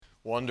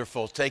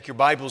Wonderful. Take your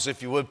Bibles,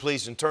 if you would,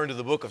 please, and turn to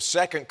the book of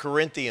 2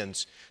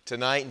 Corinthians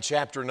tonight in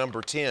chapter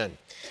number 10.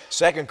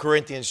 2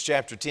 Corinthians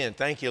chapter 10.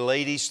 Thank you,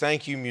 ladies.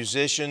 Thank you,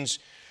 musicians.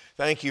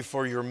 Thank you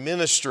for your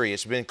ministry.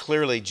 It's been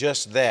clearly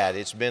just that.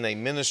 It's been a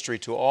ministry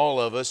to all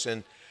of us,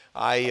 and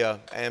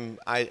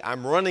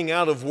I'm running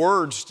out of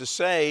words to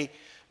say,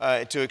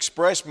 to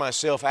express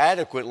myself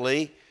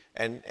adequately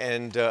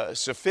and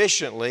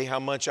sufficiently how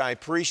much I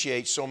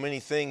appreciate so many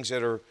things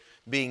that are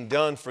being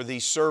done for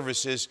these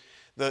services.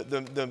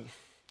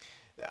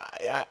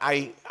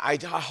 I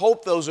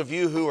hope those of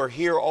you who are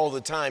here all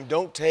the time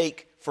don't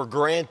take for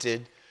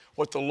granted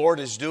what the Lord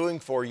is doing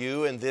for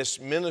you in this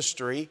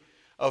ministry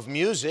of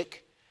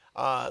music.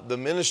 The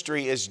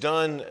ministry is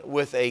done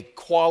with a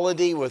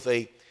quality, with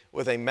a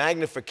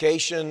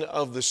magnification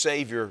of the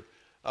Savior,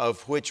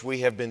 of which we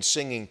have been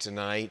singing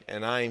tonight,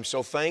 and I am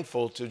so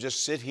thankful to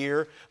just sit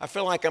here. I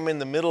feel like I'm in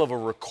the middle of a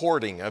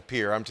recording up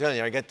here. I'm telling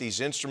you, I got these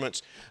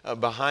instruments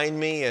behind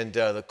me, and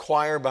the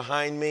choir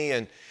behind me,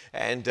 and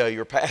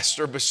your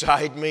pastor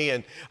beside me,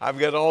 and I've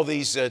got all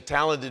these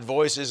talented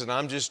voices, and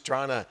I'm just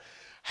trying to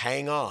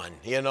hang on,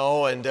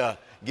 and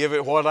give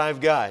it what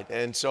I've got.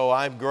 And so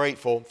I'm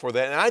grateful for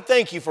that. And I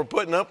thank you for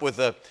putting up with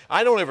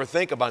I don't ever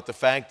think about the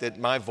fact that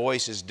my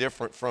voice is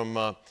different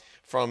from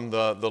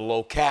the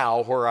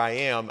locale where I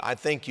am. I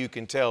think you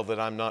can tell that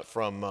I'm not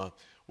from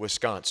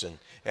Wisconsin.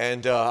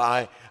 And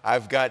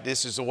I've got,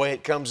 this is the way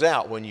it comes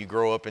out when you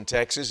grow up in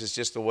Texas. It's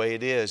just the way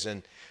it is.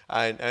 And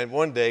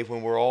one day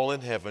when we're all in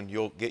heaven,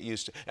 you'll get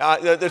used to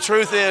the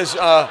truth is,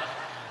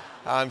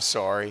 I'm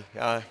sorry.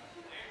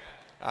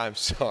 I'm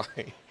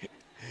sorry.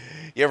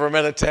 You ever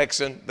met a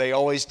Texan? They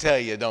always tell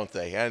you, don't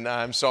they? And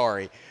I'm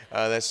sorry.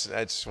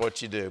 That's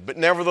what you do. But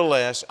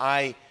nevertheless,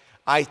 I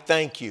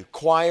thank you.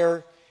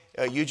 Choir,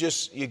 you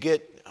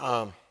get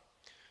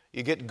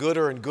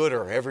gooder and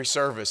gooder every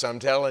service. I'm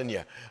telling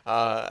you.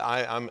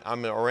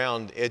 I'm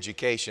around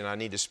education. I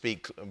need to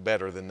speak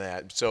better than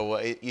that. So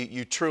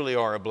you truly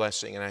are a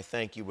blessing, and I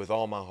thank you with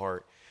all my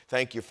heart.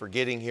 Thank you for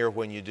getting here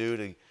when you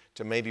do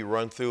to maybe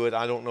run through it.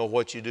 I don't know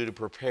what you do to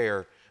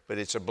prepare, but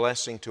it's a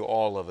blessing to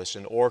all of us.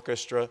 An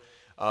orchestra,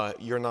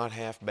 you're not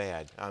half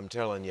bad. I'm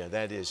telling you,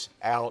 that is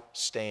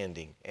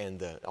outstanding.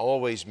 And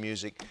always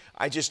music.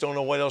 I just don't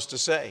know what else to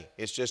say.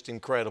 It's just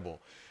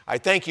incredible. I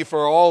thank you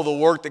for all the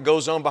work that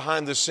goes on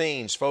behind the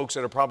scenes, folks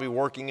that are probably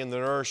working in the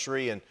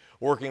nursery and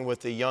working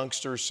with the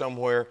youngsters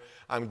somewhere.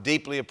 I'm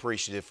deeply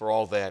appreciative for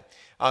all that.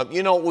 I've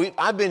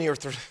been here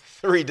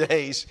 3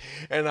 days,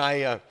 and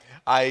I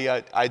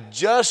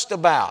just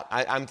about,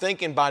 I'm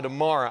thinking by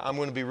tomorrow I'm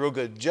going to be real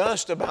good.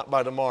 Just about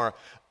by tomorrow,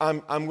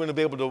 I'm going to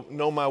be able to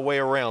know my way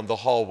around the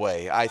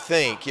hallway, I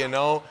think, I'm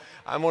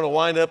going to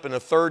wind up in a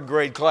 3rd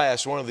grade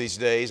class one of these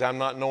days. I'm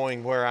not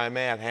knowing where I'm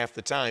at half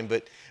the time,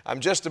 but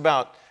I'm just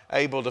about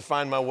able to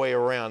find my way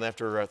around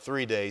after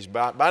 3 days.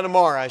 By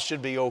tomorrow, I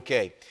should be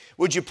okay.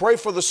 Would you pray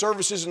for the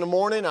services in the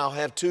morning? I'll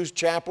have 2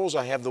 chapels.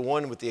 I have the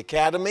one with the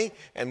academy,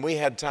 and we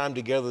had time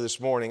together this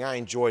morning. I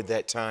enjoyed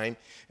that time.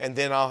 And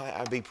then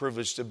I'll be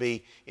privileged to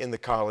be in the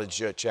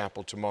college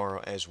chapel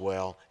tomorrow as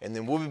well. And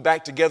then we'll be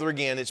back together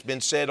again. It's been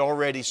said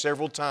already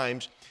several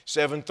times,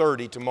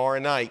 7:30 tomorrow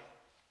night.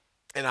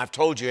 And I've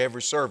told you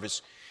every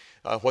service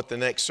what the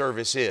next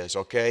service is,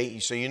 okay?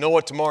 So you know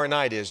what tomorrow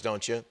night is,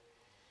 don't you?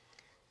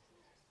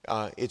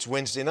 It's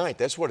Wednesday night.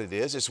 That's what it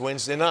is. It's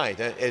Wednesday night.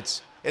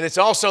 It's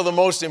also the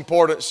most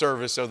important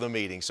service of the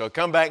meeting. So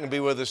come back and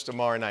be with us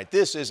tomorrow night.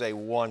 This is a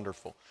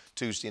wonderful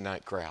Tuesday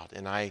night crowd,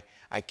 and I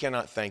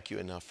cannot thank you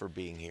enough for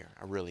being here.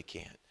 I really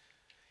can't.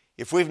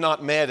 If we've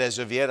not met as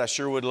of yet, I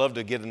sure would love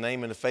to get a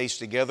name and a face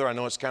together. I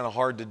know it's kind of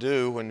hard to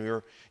do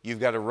when you've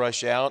got to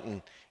rush out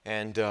and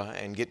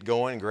get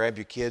going and grab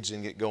your kids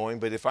and get going.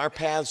 But if our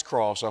paths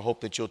cross, I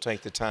hope that you'll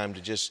take the time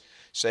to just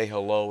say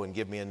hello and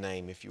give me a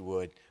name if you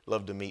would.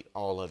 Love to meet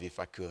all of you if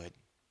I could.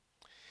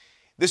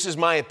 This is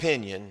my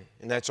opinion,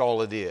 and that's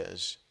all it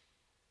is,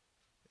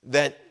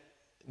 that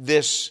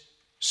this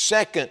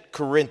 2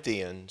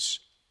 Corinthians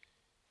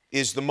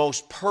is the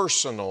most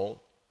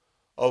personal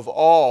of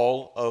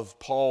all of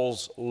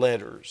Paul's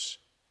letters.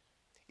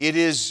 It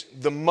is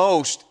the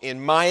most,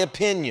 in my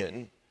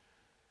opinion,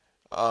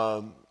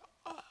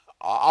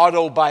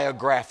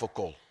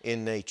 autobiographical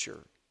in nature.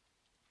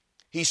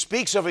 He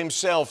speaks of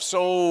himself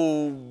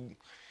so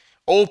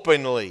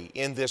openly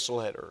in this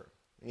letter.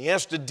 He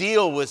has to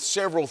deal with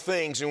several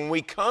things. And when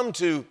we come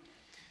to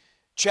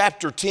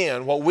chapter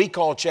 10, what we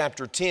call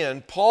chapter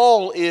 10,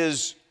 Paul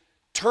is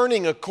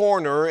turning a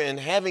corner and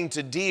having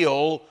to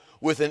deal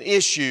with an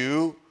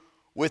issue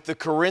with the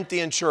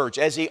Corinthian church,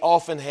 as he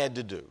often had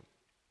to do.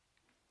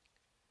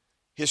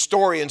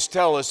 Historians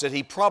tell us that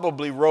he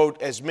probably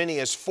wrote as many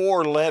as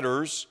 4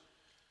 letters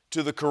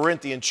to the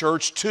Corinthian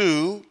church.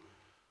 2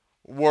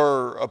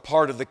 were a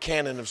part of the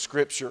canon of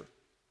Scripture.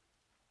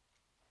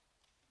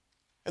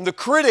 And the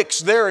critics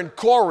there in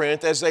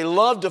Corinth, as they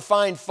loved to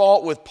find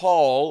fault with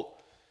Paul,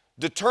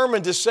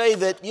 determined to say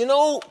that,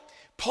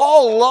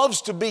 Paul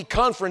loves to be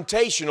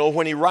confrontational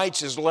when he writes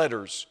his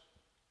letters.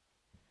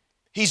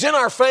 He's in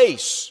our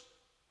face.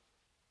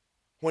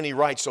 when he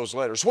writes those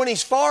letters. When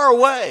he's far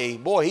away,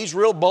 boy, he's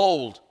real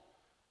bold.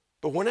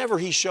 But whenever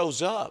he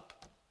shows up,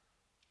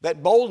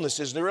 that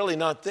boldness is really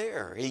not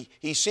there.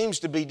 He seems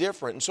to be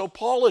different. And so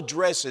Paul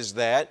addresses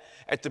that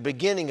at the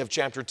beginning of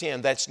chapter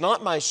 10. That's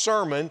not my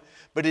sermon,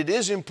 but it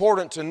is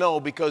important to know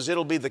because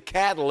it'll be the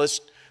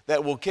catalyst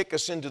that will kick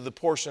us into the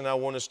portion I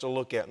want us to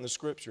look at in the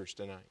Scriptures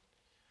tonight.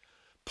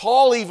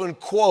 Paul even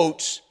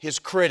quotes his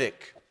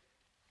critic,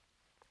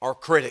 or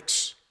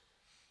critics.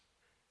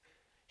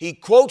 He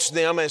quotes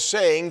them as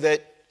saying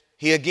that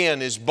he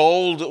again is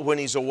bold when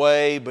he's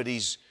away, but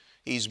he's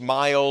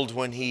mild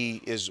when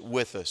he is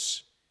with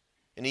us.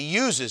 And he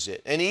uses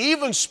it. And he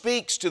even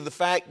speaks to the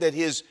fact that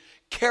his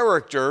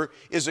character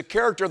is a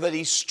character that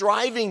he's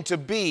striving to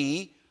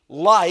be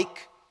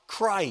like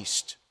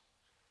Christ.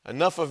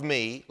 Enough of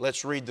me.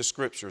 Let's read the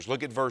Scriptures.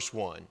 Look at verse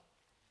 1.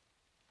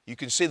 You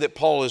can see that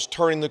Paul is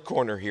turning the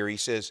corner here. He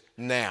says,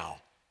 now,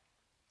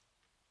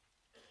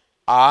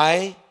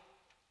 I,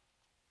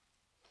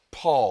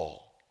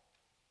 Paul,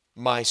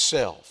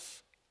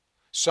 myself.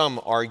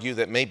 Some argue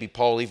that maybe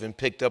Paul even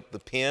picked up the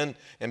pen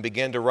and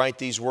began to write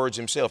these words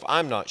himself.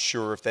 I'm not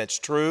sure if that's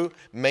true.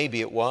 Maybe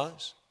it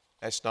was.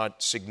 That's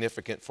not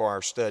significant for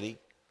our study.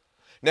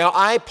 Now,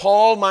 I,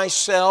 Paul,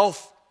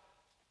 myself,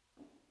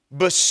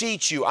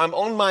 beseech you. I'm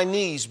on my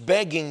knees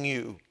begging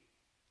you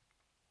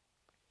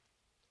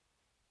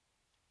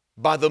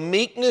by the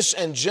meekness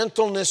and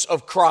gentleness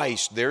of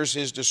Christ. There's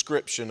his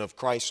description of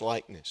Christ's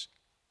likeness.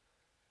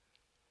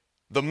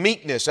 The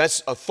meekness,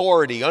 that's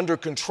authority, under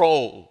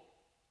control.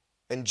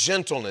 And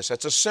gentleness,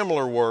 that's a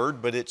similar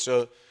word, but it's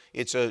an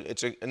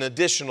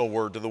additional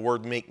word to the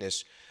word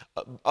meekness,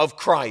 of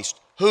Christ,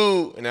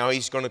 who, now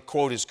he's going to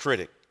quote his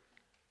critic,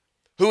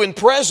 who in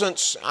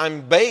presence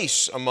I'm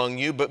base among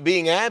you, but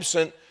being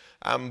absent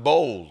I'm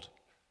bold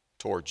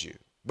towards you.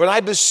 But I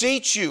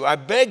beseech you, I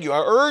beg you,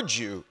 I urge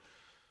you,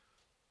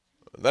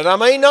 that I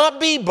may not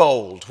be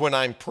bold when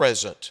I'm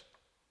present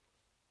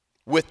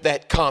with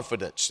that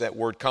confidence. That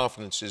word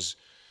confidence is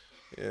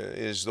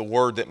the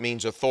word that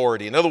means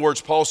authority. In other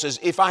words, Paul says,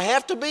 if I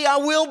have to be, I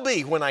will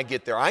be when I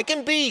get there. I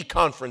can be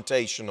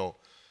confrontational.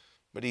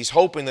 But he's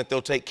hoping that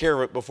they'll take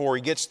care of it before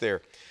he gets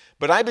there.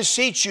 But I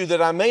beseech you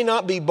that I may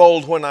not be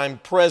bold when I'm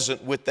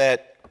present with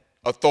that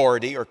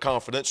authority or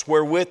confidence,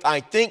 wherewith I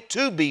think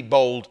to be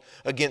bold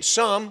against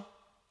some,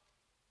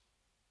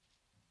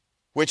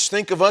 which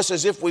think of us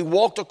as if we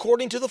walked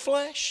according to the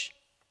flesh.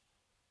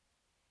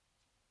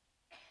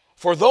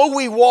 For though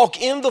we walk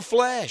in the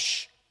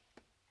flesh,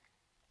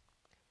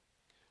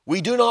 we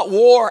do not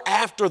war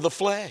after the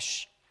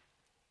flesh.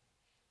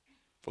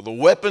 For the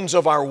weapons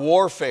of our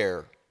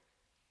warfare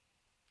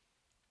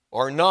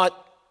are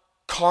not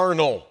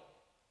carnal,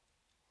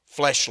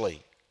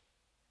 fleshly,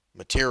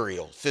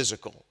 material,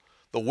 physical.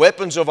 The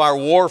weapons of our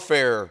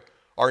warfare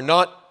are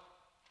not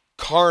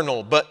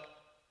carnal, but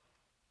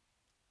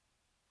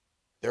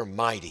they're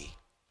mighty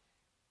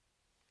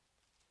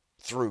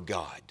through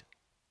God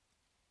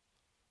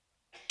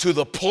to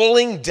the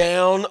pulling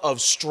down of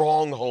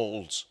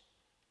strongholds,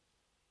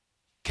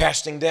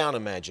 casting down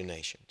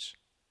imaginations,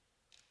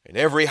 and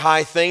every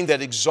high thing that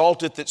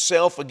exalteth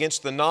itself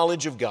against the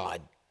knowledge of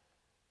God,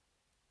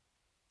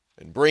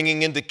 and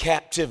bringing into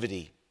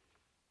captivity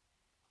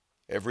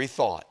every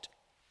thought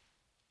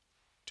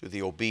to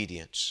the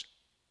obedience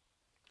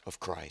of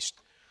Christ.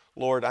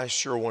 Lord, I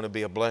sure want to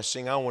be a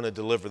blessing. I want to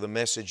deliver the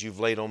message you've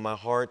laid on my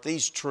heart.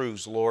 These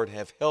truths, Lord,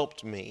 have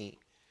helped me,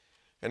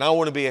 and I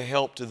want to be a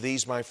help to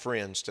these, my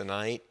friends,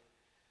 tonight.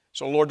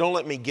 So, Lord, don't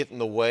let me get in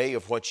the way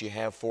of what you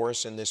have for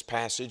us in this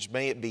passage.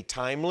 May it be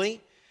timely.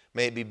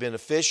 May it be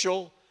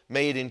beneficial.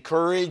 May it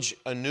encourage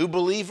a new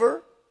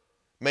believer.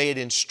 May it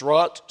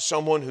instruct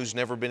someone who's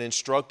never been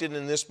instructed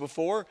in this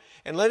before.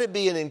 And let it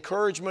be an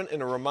encouragement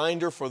and a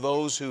reminder for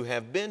those who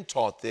have been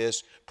taught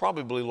this,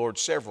 probably, Lord,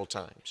 several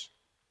times.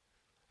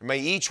 May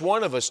each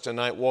one of us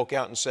tonight walk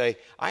out and say,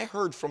 I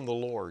heard from the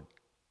Lord.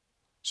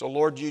 So,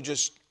 Lord, you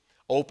just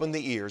open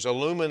the ears,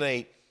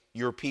 illuminate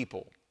your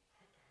people.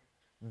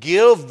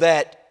 Give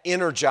that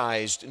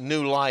energized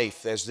new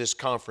life, as this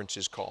conference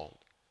is called,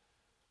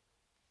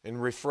 and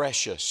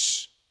refresh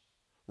us,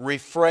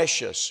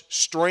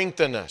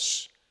 strengthen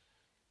us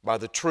by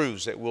the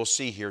truths that we'll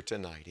see here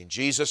tonight. In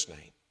Jesus'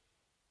 name,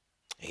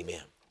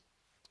 amen.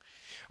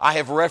 I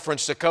have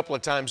referenced a couple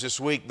of times this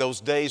week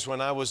those days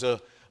when I was a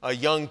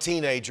young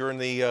teenager in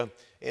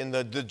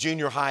the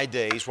junior high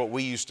days, what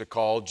we used to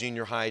call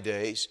junior high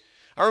days.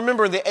 I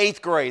remember in the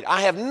 8th grade,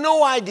 I have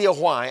no idea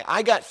why,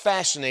 I got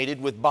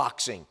fascinated with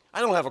boxing. I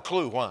don't have a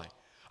clue why.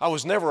 I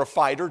was never a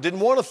fighter, didn't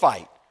want to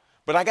fight.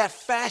 But I got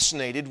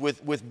fascinated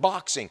with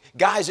boxing.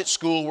 Guys at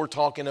school were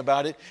talking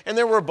about it, and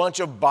there were a bunch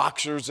of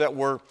boxers that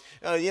were,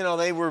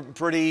 they were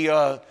pretty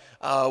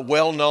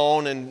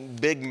well-known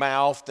and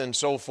big-mouthed and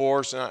so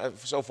forth.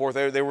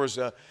 There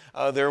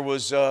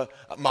was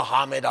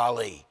Muhammad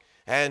Ali,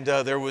 and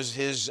there was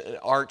his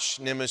arch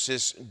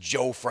nemesis,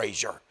 Joe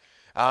Frazier.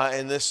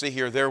 And let's see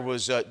here, there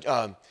was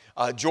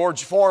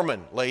George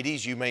Foreman,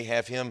 ladies, you may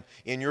have him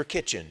in your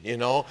kitchen, you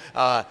know.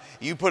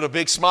 You put a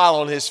big smile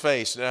on his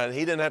face. He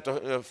didn't have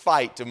to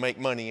fight to make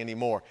money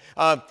anymore.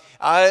 There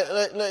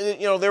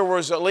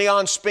was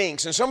Leon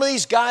Spinks and some of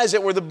these guys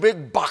that were the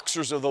big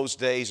boxers of those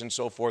days and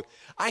so forth.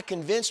 I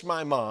convinced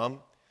my mom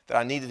that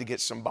I needed to get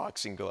some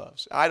boxing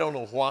gloves. I don't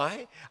know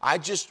why. I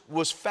just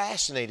was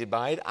fascinated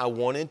by it. I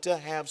wanted to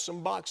have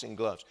some boxing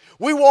gloves.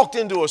 We walked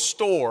into a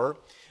store.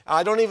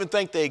 I don't even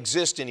think they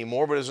exist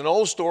anymore, but it's an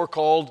old store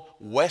called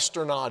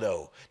Western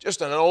Auto.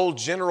 Just an old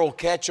general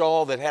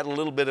catch-all that had a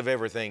little bit of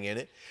everything in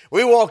it.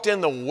 We walked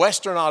in the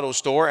Western Auto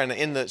store, and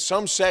in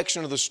some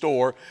section of the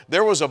store,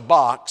 there was a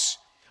box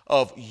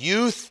of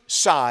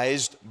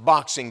youth-sized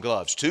boxing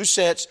gloves. 2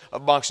 sets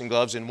of boxing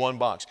gloves in one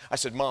box. I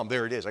said, Mom,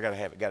 there it is. I got to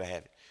have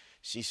it.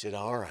 She said,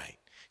 all right.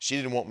 She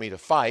didn't want me to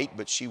fight,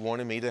 but she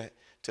wanted me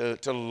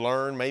to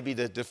learn, maybe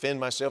to defend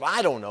myself.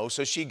 I don't know,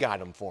 so she got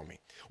them for me.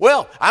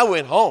 Well, I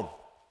went home.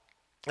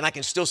 And I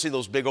can still see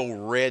those big old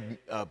red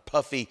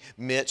puffy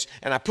mitts.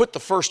 And I put the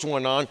first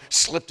one on,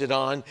 slipped it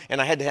on, and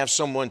I had to have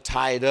someone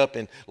tie it up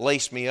and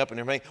lace me up and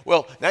everything.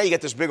 Well, now you got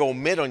this big old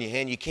mitt on your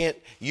hand. You can't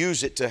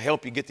use it to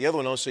help you get the other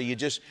one on. So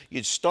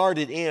you'd start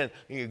it in,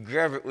 and you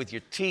grab it with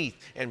your teeth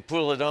and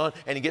pull it on,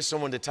 and you get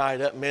someone to tie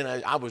it up.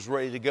 Man, I was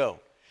ready to go.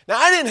 Now,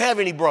 I didn't have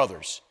any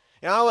brothers.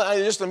 You know,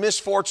 just a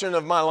misfortune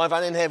of my life. I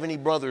didn't have any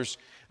brothers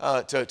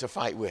to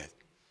fight with.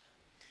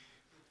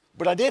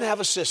 But I did have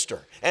a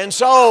sister. And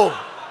so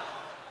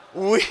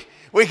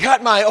we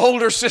got my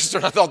older sister,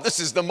 and I thought, this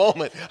is the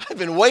moment I've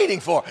been waiting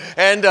for.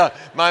 And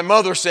my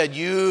mother said,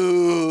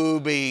 you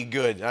be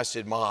good. And I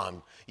said,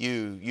 Mom,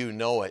 you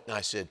know it. And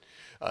I said,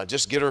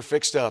 just get her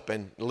fixed up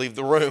and leave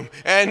the room.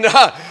 And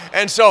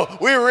so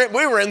we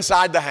were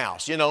inside the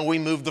house. You know, we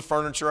moved the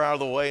furniture out of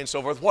the way and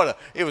so forth.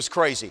 It was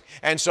crazy.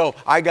 And so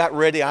I got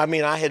ready. I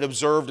mean, I had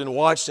observed and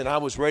watched, and I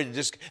was ready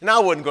to and I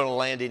wasn't going to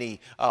land any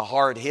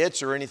hard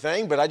hits or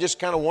anything, but I just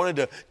kind of wanted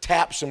to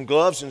tap some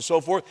gloves and so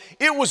forth.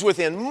 It was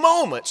within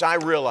moments I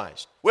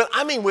realized.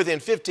 Within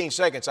 15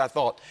 seconds, I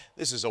thought,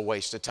 this is a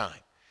waste of time.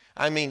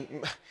 I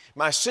mean,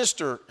 my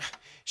sister,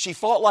 she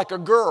fought like a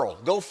girl.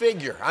 Go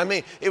figure. I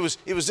mean, it was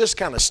this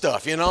kind of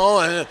stuff, you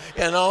know.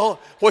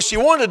 And what she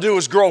wanted to do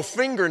was grow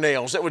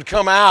fingernails that would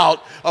come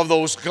out of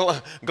those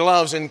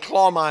gloves and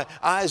claw my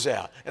eyes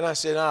out. And I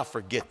said,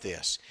 forget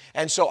this.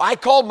 And so I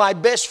called my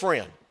best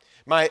friend,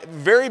 my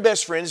very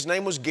best friend. His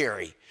name was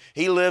Gary.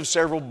 He lived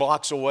several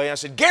blocks away. I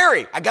said,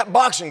 Gary, I got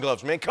boxing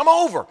gloves, man. Come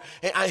over.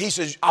 And he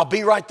says, I'll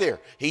be right there.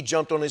 He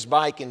jumped on his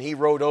bike and he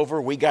rode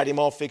over. We got him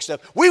all fixed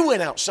up. We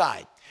went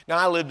outside. Now,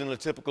 I lived in a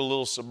typical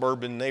little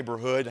suburban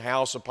neighborhood,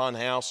 house upon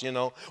house, you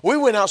know. We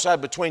went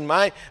outside between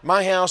my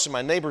house and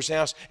my neighbor's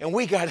house, and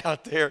we got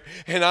out there,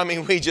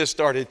 and we just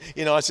started,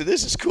 I said,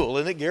 this is cool,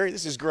 isn't it, Gary?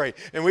 This is great.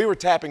 And we were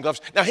tapping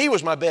gloves. Now, he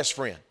was my best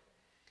friend.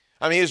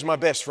 He was my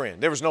best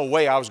friend. There was no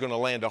way I was going to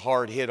land a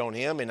hard hit on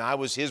him, and I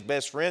was his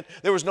best friend.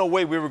 There was no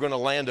way we were going to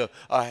land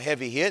a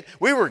heavy hit.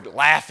 We were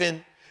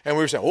laughing. And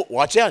we were saying, oh,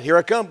 watch out, here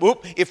I come.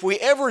 Whoop. If we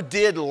ever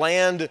did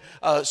land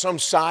some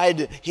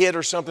side hit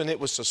or something, it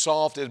was so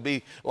soft, it'd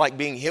be like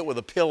being hit with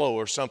a pillow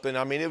or something.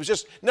 It was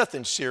just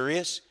nothing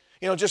serious,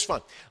 just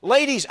fun.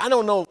 Ladies, I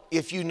don't know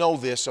if you know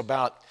this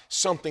about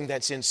something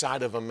that's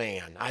inside of a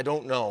man. I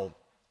don't know.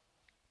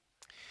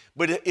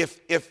 But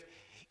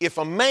if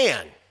a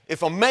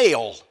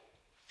male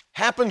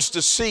happens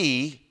to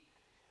see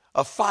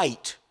a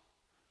fight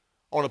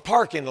on a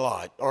parking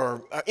lot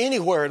or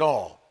anywhere at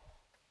all,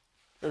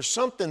 there's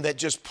something that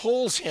just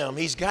pulls him.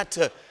 He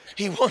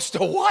wants to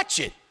watch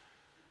it.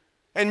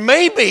 And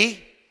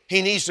maybe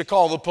he needs to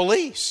call the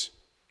police.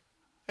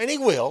 And he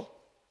will,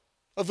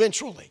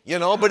 eventually,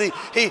 but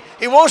he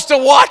wants to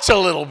watch a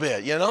little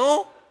bit,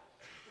 Well,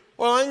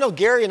 I know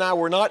Gary and I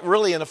were not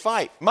really in a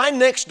fight. My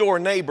next door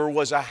neighbor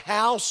was a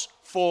house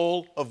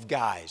full of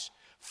guys.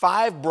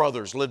 5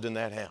 brothers lived in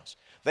that house.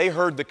 They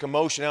heard the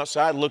commotion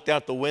outside, looked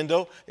out the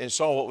window, and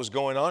saw what was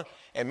going on.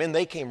 And then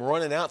they came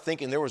running out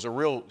thinking there was a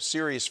real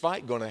serious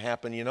fight going to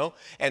happen,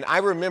 And I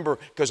remember,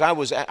 because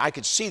I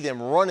could see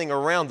them running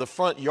around the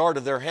front yard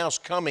of their house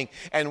coming,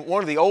 and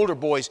one of the older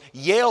boys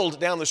yelled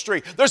down the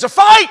street, "There's a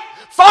fight!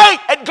 Fight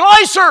at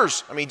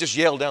Gleiser's!" He just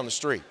yelled down the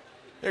street.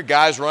 There are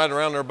guys riding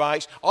around their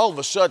bikes. All of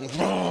a sudden,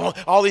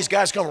 all these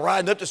guys come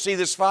riding up to see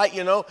this fight,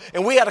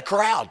 And we had a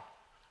crowd.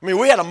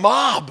 We had a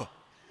mob.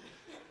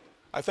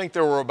 I think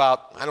there were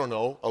about,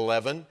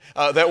 11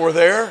 that were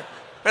there.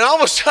 And all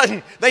of a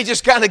sudden, they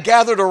just kind of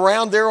gathered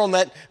around there on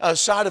that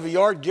side of the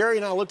yard. Gary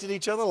and I looked at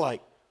each other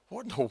like,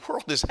 what in the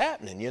world is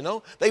happening,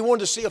 They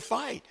wanted to see a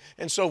fight.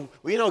 And so,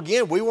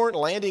 again, we weren't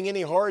landing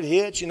any hard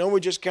hits. We're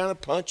just kind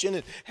of punching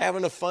and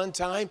having a fun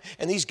time.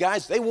 And these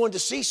guys, they wanted to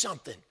see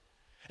something.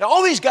 Now,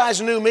 all these guys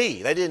knew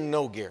me. They didn't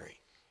know Gary.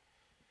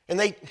 And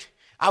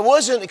I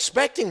wasn't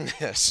expecting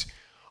this.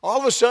 All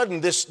of a sudden,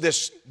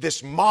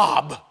 this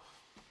mob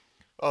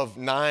of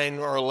 9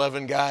 or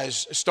 11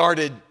 guys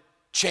started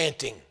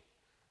chanting,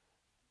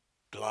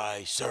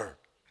 "Gleiser,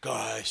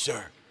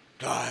 Gleiser,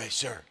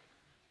 Gleiser."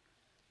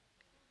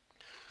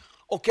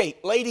 Okay,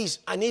 ladies,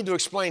 I need to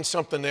explain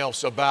something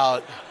else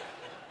about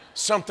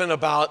something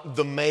about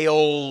the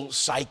male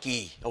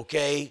psyche,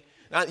 okay?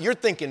 Now, you're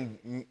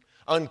thinking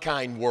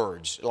unkind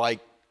words like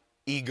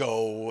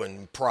ego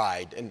and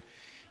pride. And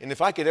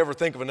if I could ever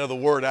think of another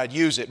word, I'd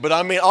use it. But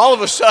I mean, all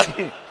of a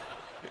sudden,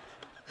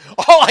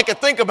 all I could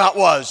think about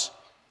was,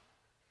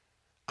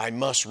 I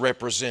must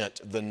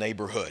represent the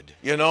neighborhood,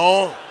 you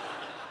know?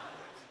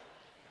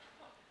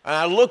 And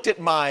I looked at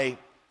my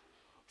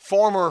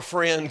former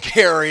friend,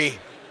 Gary,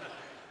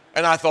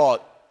 and I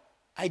thought,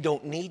 I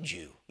don't need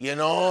you, you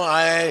know?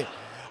 I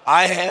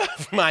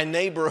have my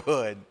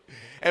neighborhood.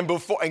 And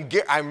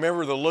I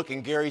remember the look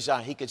in Gary's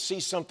eye. He could see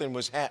something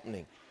was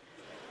happening.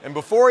 And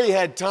before he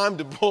had time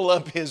to pull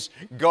up his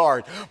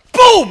guard,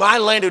 boom, I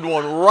landed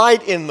one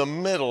right in the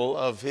middle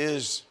of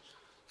his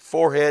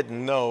forehead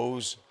and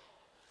nose.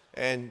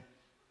 And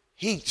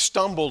he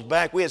stumbled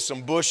back. We had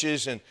some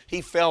bushes, and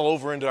he fell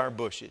over into our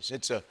bushes.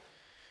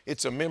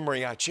 It's a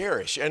memory I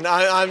cherish. And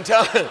I'm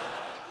telling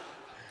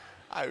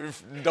you,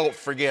 don't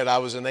forget, I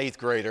was an 8th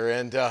grader.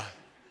 And,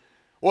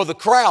 well, the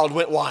crowd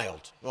went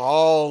wild.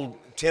 All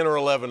 10 or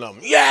 11 of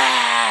them.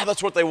 Yeah,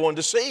 that's what they wanted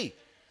to see.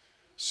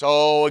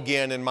 So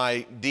again, in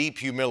my deep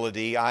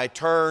humility, I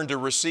turned to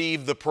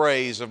receive the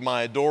praise of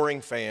my adoring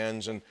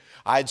fans, and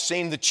I'd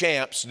seen the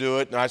champs do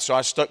it, and so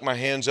I stuck my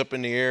hands up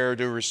in the air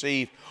to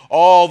receive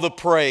all the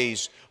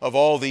praise of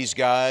all these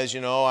guys. You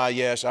know,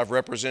 yes, I've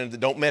represented,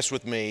 don't mess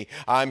with me.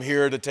 I'm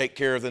here to take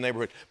care of the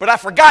neighborhood. But I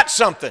forgot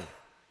something.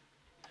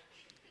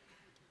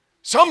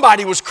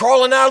 Somebody was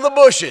crawling out of the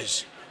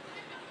bushes,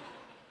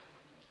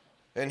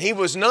 and he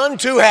was none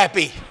too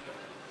happy.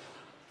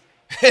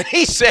 And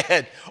he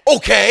said,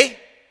 okay,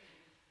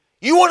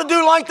 you want to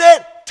do like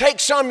that?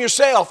 Take some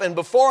yourself. And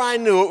before I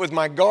knew it, with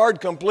my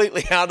guard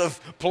completely out of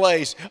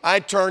place, I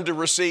turned to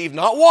receive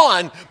not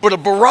one, but a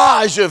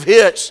barrage of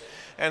hits.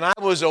 And I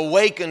was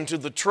awakened to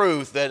the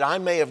truth that I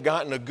may have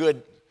gotten a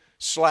good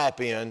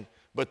slap in,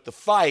 but the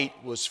fight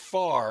was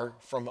far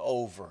from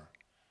over.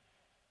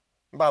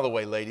 By the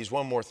way, ladies,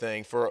 one more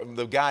thing. For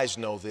the guys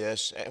know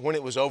this. When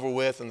it was over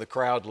with and the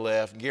crowd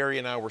left, Gary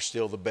and I were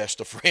still the best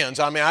of friends.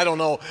 I mean, I don't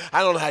know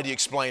how do you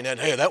explain that.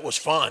 Hey, that was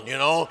fun, you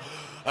know.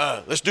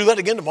 Let's do that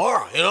again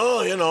tomorrow,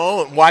 you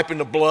know, wiping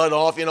the blood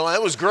off, you know.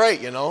 That was great,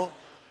 you know.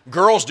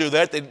 Girls do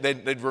that.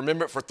 They'd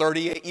remember it for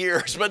 38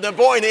 years. But the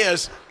point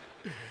is,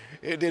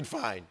 it did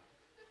fine.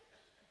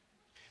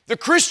 The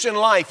Christian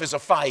life is a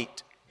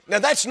fight. Now,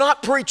 that's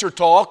not preacher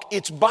talk.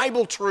 It's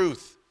Bible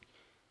truth.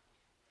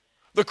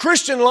 The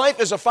Christian life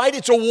is a fight.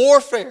 It's a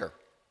warfare.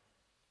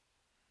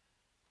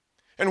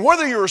 And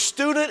whether you're a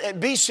student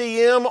at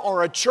BCM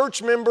or a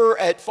church member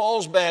at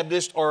Falls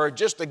Baptist or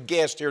just a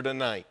guest here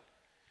tonight,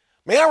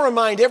 may I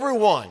remind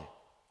everyone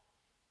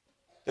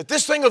that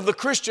this thing of the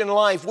Christian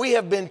life, we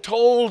have been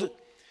told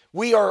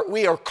we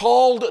are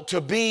called to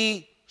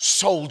be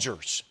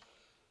soldiers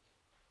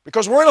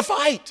because we're in a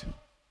fight.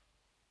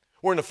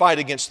 We're in a fight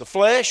against the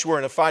flesh. We're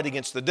in a fight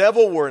against the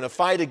devil. We're in a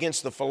fight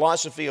against the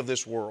philosophy of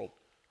this world.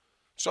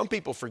 Some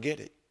people forget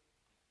it.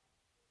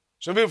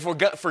 Some people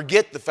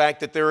forget the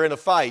fact that they're in a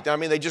fight. I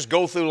mean, they just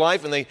go through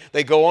life and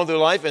they go on through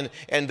life and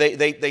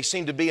they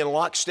seem to be in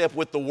lockstep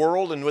with the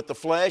world and with the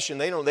flesh,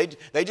 and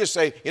they just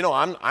say, you know,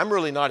 I'm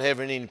really not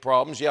having any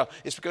problems. Yeah,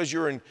 it's because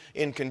you're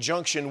in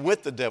conjunction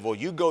with the devil.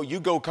 You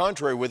go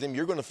contrary with him,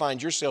 you're going to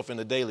find yourself in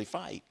a daily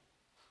fight.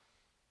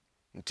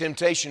 And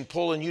temptation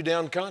pulling you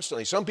down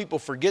constantly. Some people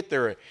forget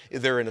they're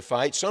in a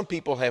fight. Some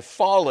people have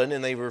fallen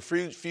and they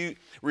refuse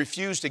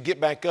to get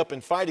back up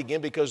and fight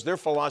again because their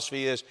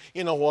philosophy is,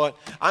 you know what,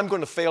 I'm going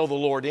to fail the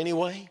Lord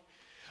anyway.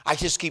 I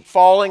just keep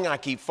falling, I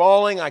keep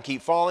falling, I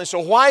keep falling. So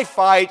why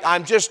fight? I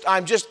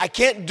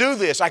can't do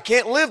this. I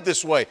can't live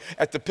this way.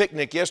 At the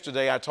picnic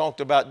yesterday, I talked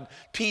about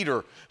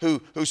Peter, who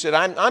said,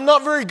 I'm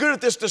not very good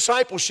at this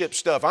discipleship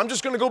stuff. I'm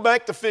just going to go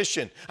back to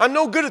fishing. I'm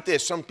no good at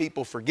this. Some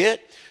people forget.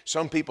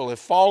 Some people have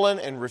fallen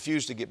and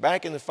refuse to get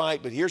back in the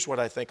fight. But here's what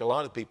I think a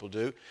lot of people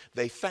do.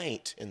 They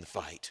faint in the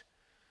fight.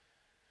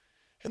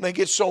 And they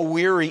get so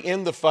weary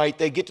in the fight,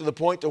 they get to the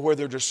point to where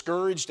they're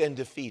discouraged and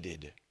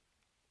defeated.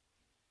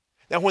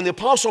 Now, when the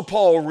Apostle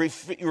Paul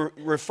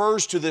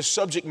refers to this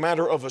subject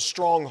matter of a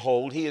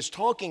stronghold, he is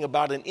talking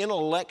about an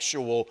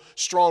intellectual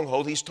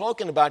stronghold. He's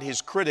talking about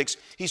his critics.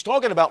 He's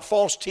talking about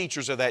false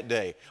teachers of that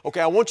day. Okay,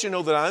 I want you to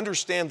know that I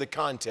understand the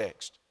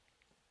context.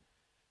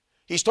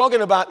 He's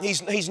talking about,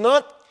 he's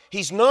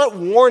not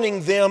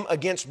warning them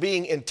against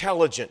being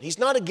intelligent. He's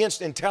not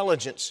against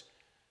intelligence.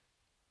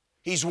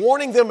 He's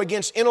warning them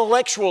against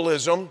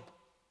intellectualism,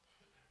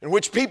 in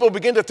which people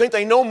begin to think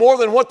they know more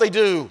than what they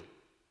do.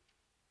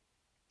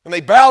 And they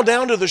bow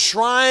down to the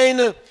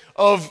shrine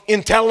of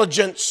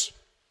intelligence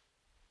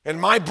and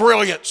my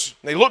brilliance.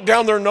 They look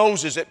down their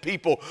noses at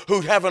people who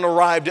haven't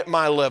arrived at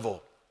my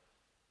level.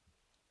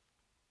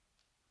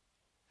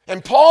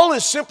 And Paul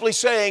is simply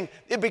saying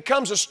it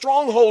becomes a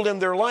stronghold in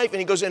their life, and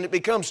he goes, and it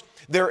becomes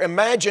their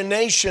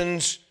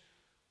imaginations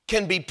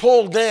can be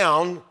pulled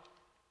down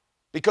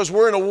because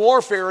we're in a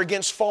warfare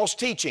against false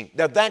teaching.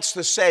 Now that's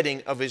the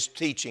setting of his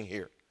teaching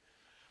here.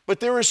 But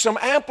there is some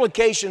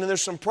application and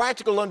there's some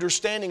practical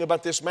understanding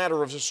about this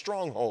matter of a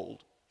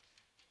stronghold.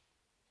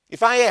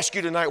 If I ask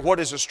you tonight, what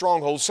is a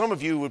stronghold? Some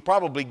of you would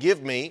probably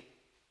give me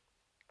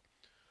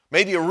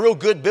maybe a real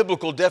good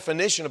biblical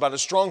definition about a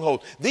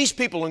stronghold. These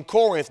people in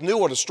Corinth knew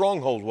what a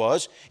stronghold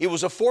was. It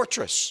was a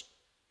fortress.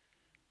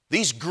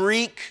 These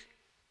Greek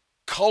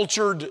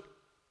cultured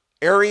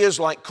areas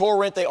like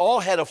Corinth, they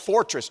all had a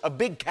fortress, a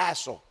big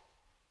castle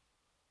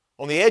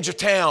on the edge of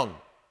town.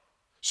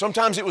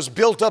 Sometimes it was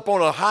built up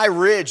on a high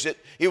ridge that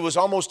it was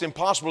almost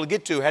impossible to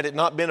get to had it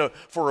not been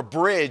for a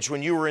bridge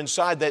when you were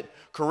inside that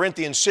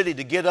Corinthian city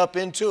to get up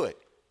into it.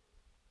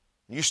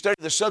 You study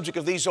the subject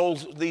of these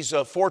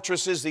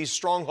fortresses, these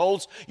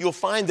strongholds, you'll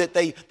find that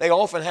they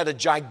often had a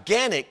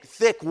gigantic,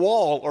 thick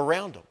wall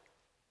around them.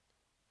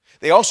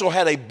 They also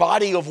had a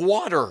body of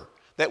water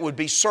that would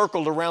be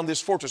circled around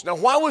this fortress. Now,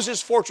 why was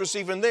this fortress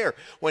even there?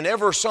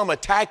 Whenever some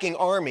attacking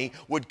army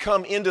would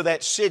come into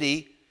that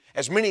city,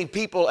 as many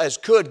people as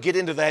could get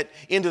into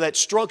that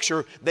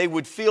structure, they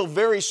would feel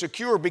very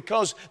secure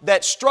because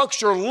that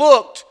structure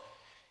looked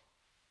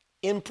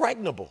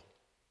impregnable.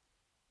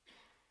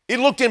 It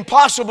looked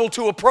impossible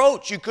to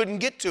approach. You couldn't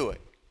get to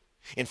it.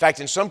 In fact,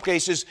 in some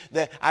cases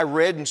that I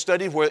read and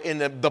studied, where in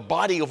the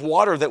body of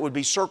water that would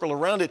be circled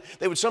around it,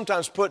 they would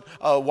sometimes put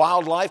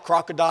wildlife,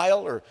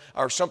 crocodile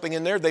or something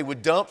in there. They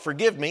would dump,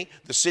 forgive me,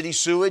 the city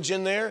sewage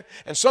in there.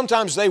 And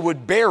sometimes they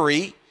would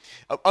bury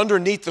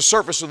underneath the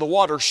surface of the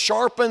water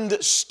sharpened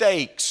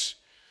stakes,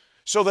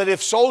 so that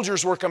if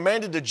soldiers were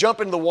commanded to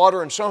jump into the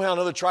water and somehow or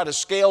another try to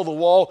scale the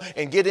wall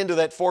and get into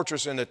that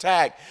fortress and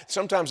attack,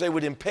 sometimes they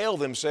would impale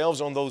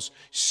themselves on those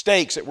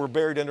stakes that were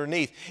buried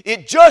underneath.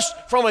 It just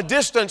from a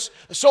distance,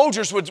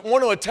 soldiers would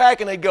want to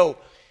attack and they'd go,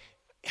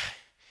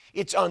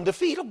 it's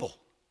undefeatable.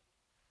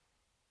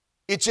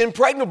 It's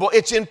impregnable.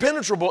 It's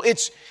impenetrable.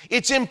 It's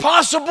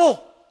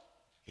impossible.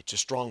 It's a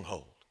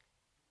stronghold.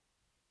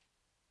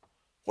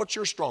 What's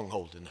your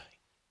stronghold tonight?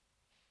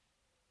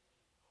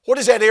 What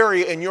is that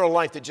area in your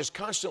life that just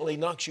constantly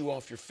knocks you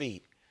off your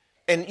feet?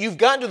 And you've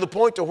gotten to the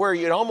point to where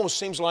it almost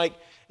seems like,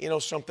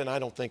 something I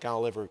don't think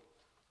I'll ever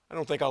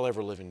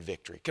live in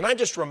victory. Can I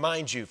just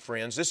remind you,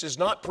 friends, this is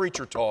not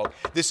preacher talk.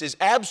 This is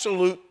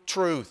absolute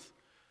truth.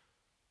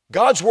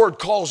 God's Word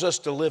calls us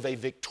to live a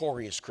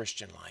victorious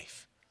Christian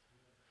life.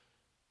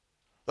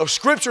 The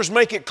Scriptures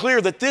make it clear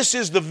that this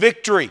is the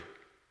victory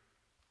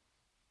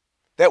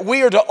that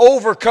we are to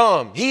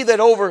overcome.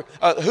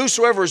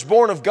 Whosoever is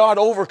born of God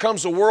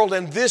overcomes the world,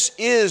 and this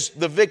is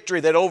the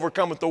victory that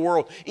overcometh the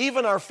world,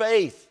 even our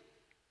faith.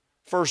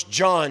 1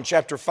 John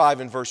chapter 5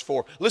 and verse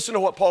 4. Listen to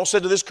what Paul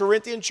said to this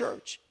Corinthian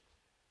church.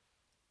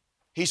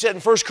 He said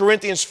in 1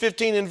 Corinthians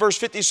 15 and verse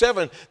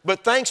 57,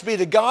 but thanks be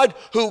to God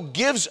who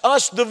gives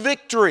us the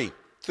victory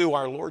through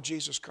our Lord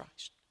Jesus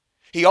Christ.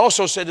 He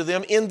also said to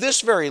them in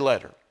this very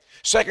letter,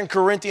 2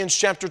 Corinthians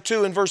chapter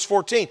 2 and verse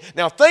 14.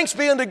 Now thanks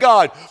be unto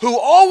God who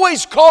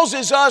always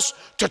causes us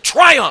to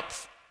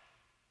triumph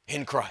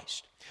in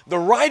Christ. The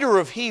writer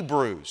of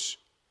Hebrews,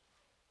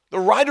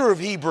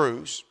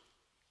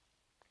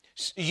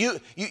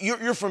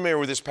 you're familiar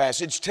with this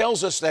passage,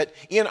 tells us that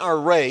in our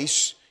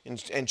race,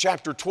 in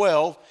chapter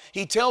 12,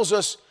 he tells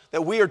us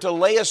that we are to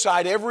lay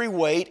aside every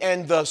weight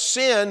and the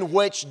sin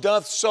which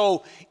doth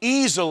so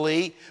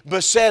easily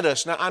beset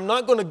us. Now, I'm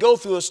not going to go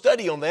through a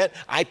study on that.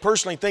 I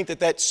personally think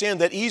that sin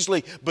that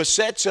easily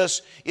besets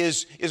us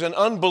is an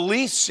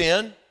unbelief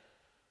sin.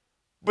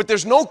 But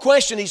there's no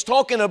question he's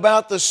talking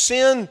about the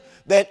sin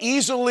that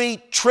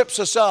easily trips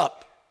us up.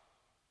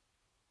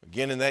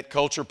 Again, in that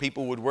culture,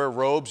 people would wear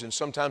robes, and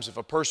sometimes if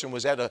a person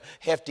was at a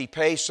hefty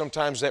pace,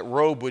 sometimes that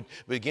robe would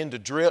begin to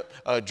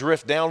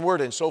drift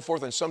downward and so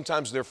forth, and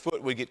sometimes their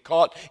foot would get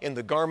caught in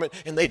the garment,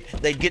 and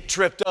they'd get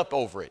tripped up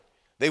over it.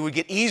 They would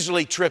get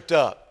easily tripped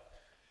up.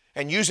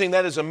 And using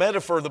that as a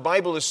metaphor, the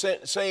Bible is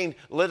saying,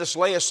 let us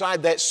lay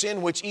aside that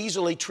sin which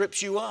easily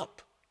trips you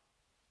up.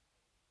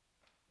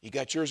 You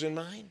got yours in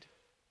mind?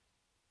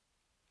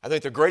 I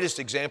think the greatest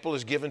example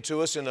is given to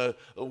us in a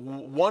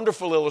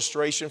wonderful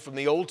illustration from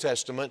the Old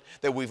Testament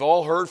that we've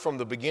all heard from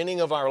the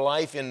beginning of our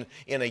life in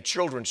a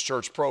children's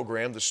church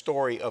program, the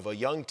story of a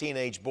young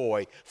teenage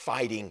boy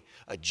fighting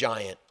a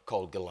giant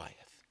called Goliath.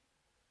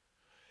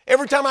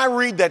 Every time I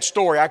read that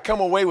story, I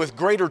come away with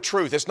greater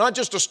truth. It's not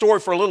just a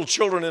story for little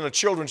children in a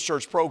children's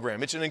church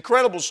program. It's an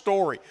incredible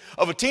story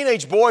of a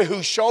teenage boy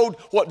who showed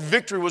what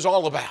victory was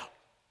all about.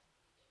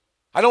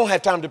 I don't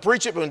have time to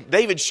preach it, but when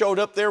David showed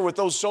up there with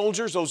those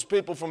soldiers, those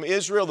people from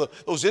Israel,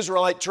 those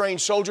Israelite trained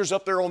soldiers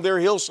up there on their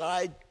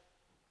hillside,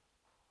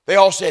 they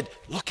all said,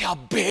 look how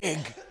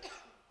big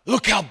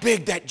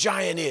that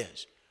giant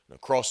is. And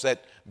across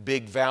that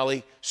big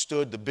valley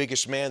stood the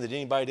biggest man that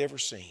anybody had ever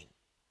seen.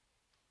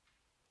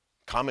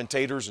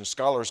 Commentators and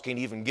scholars can't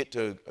even get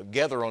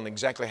together on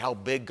exactly how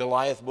big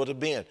Goliath would have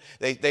been.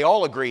 They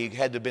all agree he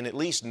had to have been at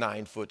least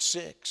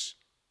 9'6".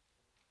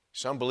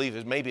 Some believe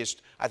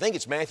I think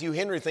it's Matthew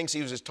Henry thinks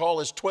he was as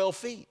tall as 12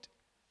 feet.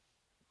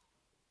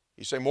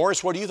 You say,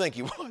 Morris, what do you think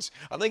he was?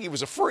 I think he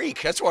was a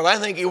freak. That's what I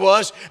think he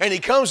was. And he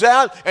comes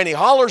out and he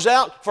hollers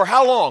out for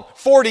how long?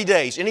 40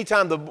 days.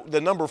 Anytime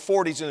the number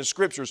 40 is in the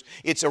Scriptures,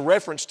 it's a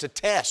reference to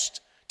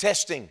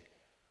testing.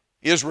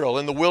 Israel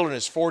in the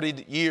wilderness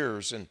 40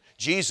 years, and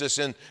Jesus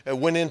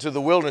went into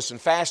the wilderness and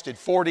fasted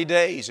 40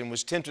 days and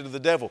was tempted of the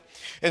devil.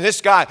 And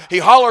this guy, he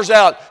hollers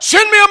out,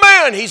 "Send me a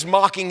man!" He's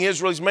mocking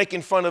Israel. He's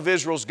making fun of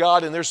Israel's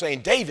God, and they're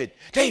saying, David,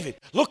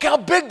 look how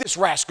big this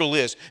rascal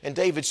is. And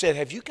David said,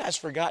 "Have you guys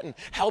forgotten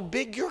how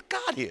big your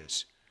God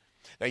is?"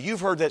 Now,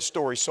 you've heard that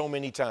story so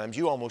many times,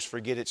 you almost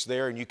forget it's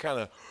there, and you kind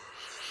of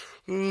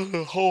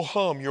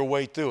ho-hum your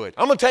way through it.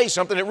 I'm going to tell you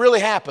something, it really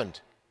happened.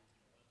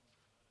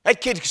 That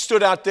kid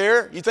stood out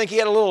there. You think he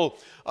had a little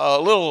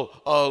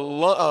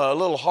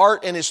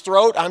heart in his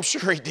throat? I'm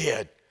sure he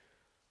did.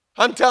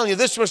 I'm telling you,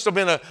 this must have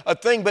been a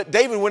thing. But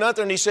David went out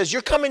there and he says,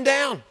 "You're coming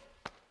down.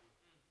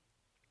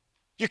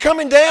 You're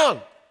coming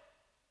down.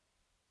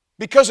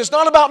 Because it's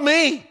not about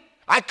me.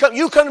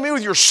 You come to me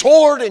with your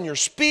sword and your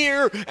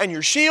spear and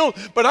your shield,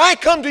 but I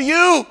come to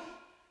you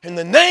in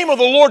the name of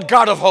the Lord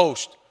God of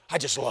hosts." I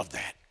just love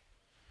that.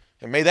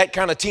 And may that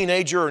kind of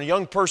teenager and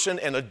young person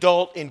and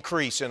adult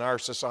increase in our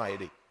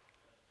society.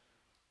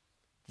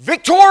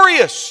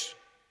 Victorious.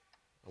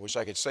 I wish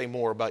I could say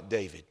more about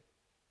David.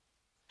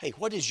 Hey,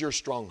 what is your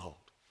stronghold?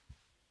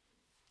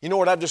 You know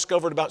what I've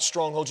discovered about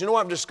strongholds? You know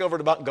what I've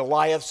discovered about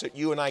Goliaths that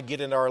you and I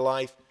get in our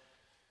life?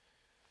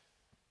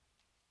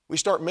 We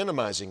start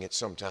minimizing it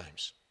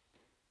sometimes.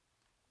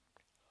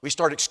 We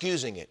start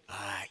excusing it.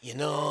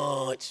 It's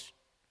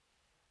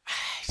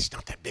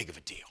not that big of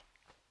a deal.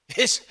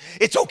 It's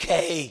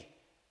okay.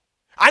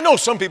 I know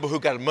some people who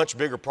got a much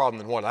bigger problem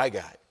than what I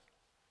got.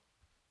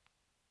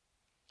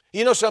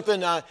 You know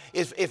something?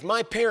 If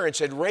my parents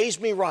had raised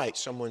me right,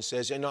 someone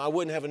says, I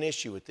wouldn't have an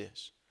issue with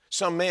this.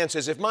 Some man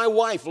says, if my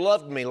wife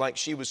loved me like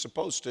she was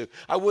supposed to,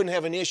 I wouldn't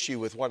have an issue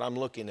with what I'm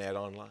looking at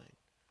online.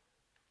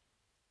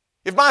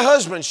 If my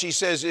husband, she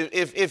says,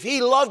 if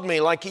he loved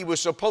me like he was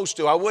supposed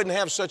to, I wouldn't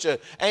have such an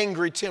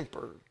angry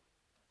temper.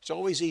 It's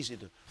always easy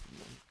to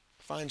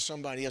find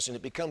somebody else, and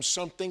it becomes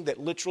something that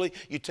literally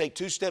you take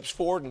 2 steps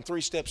forward and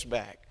 3 steps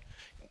back.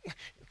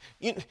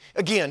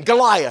 Again,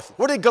 Goliath.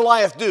 What did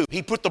Goliath do?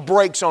 He put the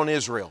brakes on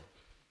Israel.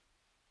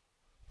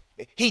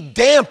 He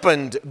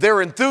dampened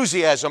their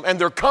enthusiasm and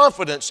their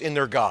confidence in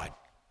their God.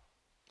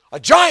 A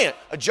giant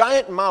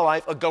in my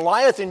life, a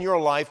Goliath in your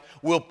life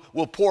will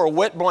pour a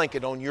wet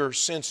blanket on your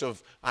sense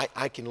of,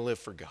 I can live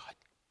for God.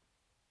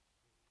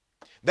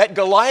 That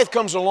Goliath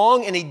comes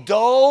along and he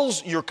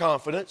dulls your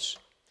confidence.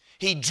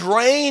 He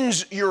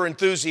drains your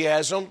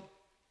enthusiasm.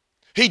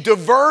 He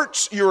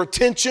diverts your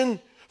attention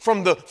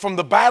from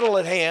the battle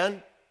at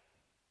hand.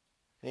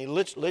 And he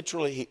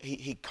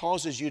literally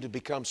causes you to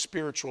become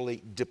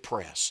spiritually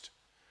depressed.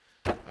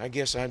 I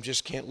guess I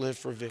just can't live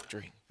for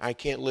victory. I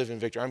can't live in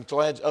victory. I'm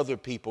glad other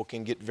people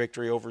can get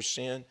victory over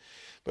sin,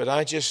 but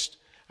I just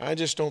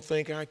don't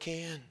think I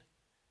can.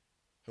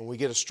 And we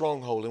get a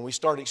stronghold and we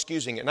start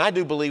excusing it. And I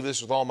do believe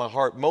this with all my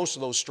heart. Most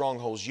of those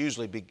strongholds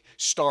usually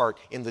start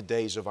in the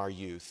days of our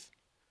youth.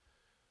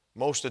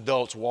 Most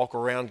adults walk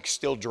around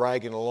still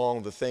dragging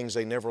along the things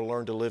they never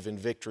learned to live in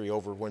victory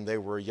over when they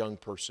were a young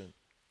person.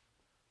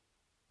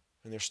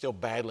 And they're still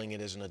battling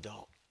it as an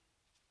adult.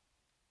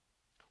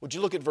 Would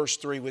you look at verse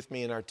 3 with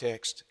me in our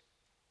text?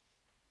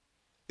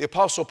 The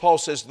Apostle Paul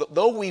says,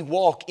 though we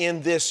walk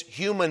in this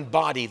human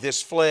body,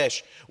 this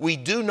flesh, we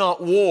do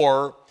not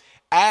war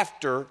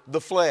after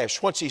the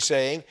flesh. What's he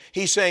saying?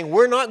 He's saying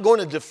we're not going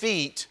to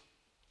defeat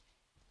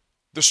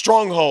the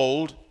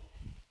stronghold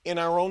in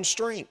our own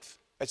strength.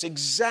 That's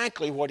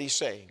exactly what he's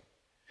saying.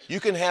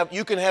 You can have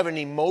an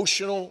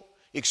emotional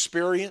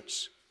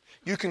experience.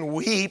 You can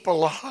weep a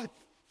lot.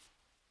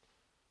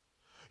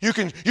 You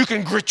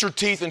can grit your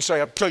teeth and say,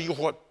 I'll tell you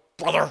what,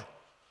 brother,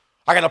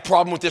 I got a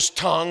problem with this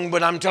tongue,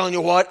 but I'm telling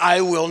you what, I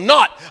will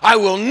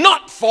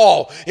not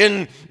fall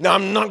in,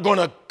 I'm not going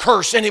to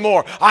curse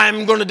anymore.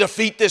 I'm going to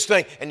defeat this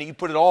thing. And you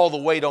put it all the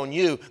weight on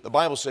you. The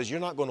Bible says you're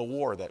not going to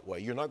war that way.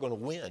 You're not going to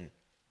win.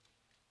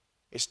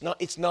 It's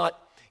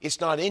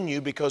not in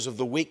you because of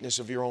the weakness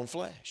of your own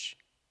flesh.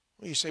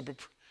 Well, you say, but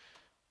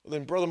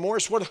then Brother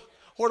Morris, what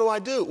do I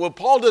do? Well,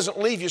 Paul doesn't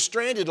leave you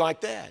stranded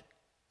like that.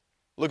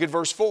 Look at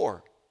verse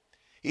 4.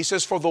 He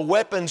says, for the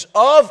weapons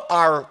of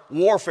our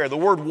warfare, the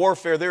word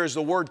warfare there is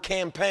the word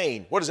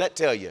campaign. What does that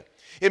tell you?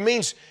 It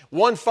means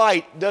one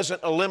fight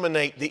doesn't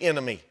eliminate the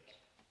enemy.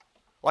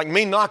 Like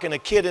me knocking a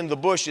kid in the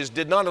bushes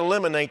did not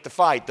eliminate the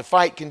fight. The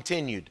fight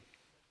continued.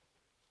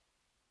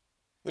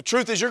 The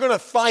truth is you're going to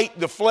fight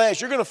the flesh.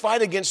 You're going to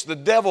fight against the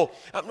devil.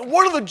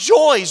 One of the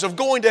joys of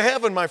going to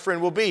heaven, my friend,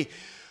 will be,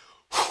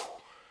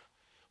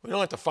 we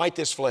don't have to fight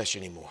this flesh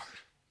anymore.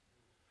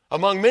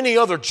 Among many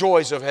other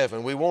joys of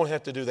heaven, we won't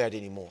have to do that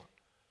anymore.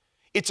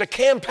 It's a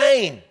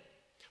campaign.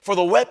 For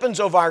the weapons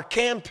of our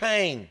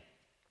campaign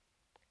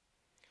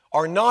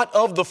are not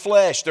of the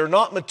flesh. They're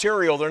not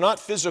material. They're not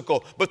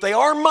physical. But they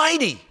are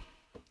mighty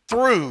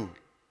through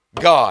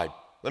God.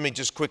 Let me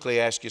just quickly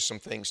ask you some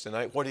things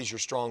tonight. What is your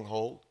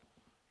stronghold?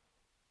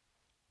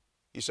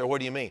 You say, what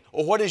do you mean?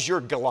 Well, what is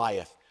your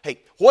Goliath?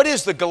 Hey, what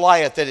is the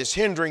Goliath that is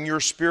hindering your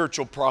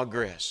spiritual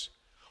progress?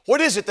 What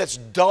is it that's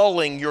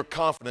dulling your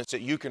confidence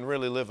that you can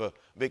really live a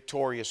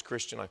victorious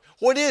Christian life?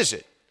 What is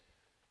it?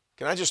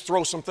 Can I just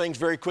throw some things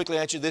very quickly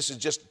at you? This is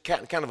just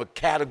kind of a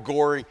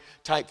category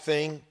type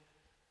thing.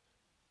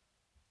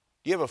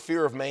 Do you have a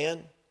fear of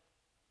man?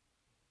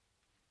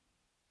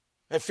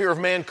 That fear of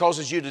man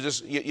causes you to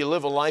you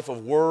live a life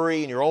of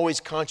worry, and you're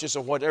always conscious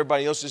of what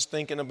everybody else is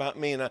thinking about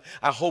me, and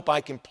I hope I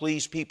can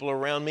please people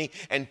around me,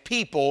 and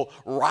people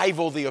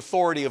rival the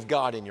authority of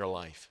God in your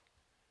life.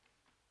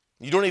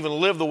 You don't even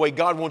live the way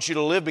God wants you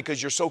to live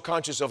because you're so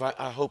conscious of,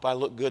 I hope I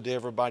look good to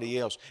everybody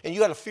else. And you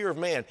got a fear of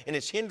man, and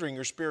it's hindering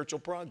your spiritual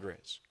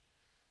progress.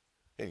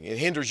 It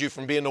hinders you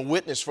from being a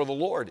witness for the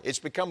Lord. It's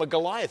become a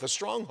Goliath, a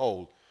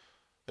stronghold.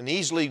 An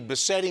easily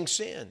besetting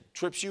sin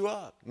trips you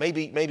up.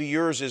 Maybe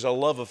yours is a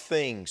love of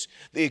things.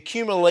 The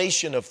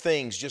accumulation of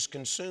things just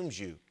consumes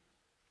you.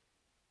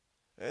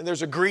 And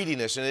there's a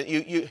greediness, and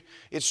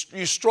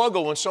you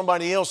struggle when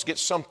somebody else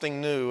gets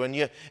something new,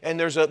 and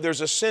there's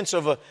a sense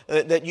of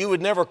that you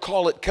would never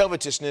call it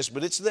covetousness,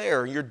 but it's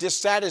there. You're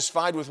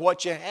dissatisfied with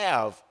what you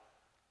have.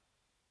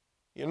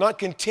 You're not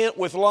content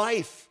with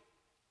life.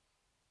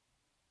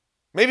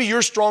 Maybe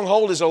your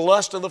stronghold is a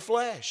lust of the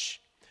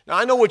flesh. Now,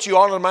 I know what you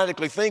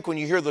automatically think when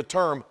you hear the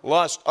term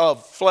lust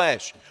of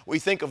flesh. We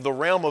think of the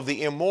realm of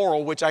the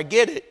immoral, which I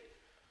get it.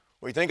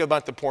 We think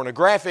about the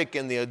pornographic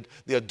and the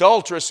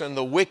adulterous and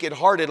the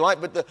wicked-hearted life,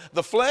 but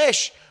the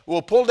flesh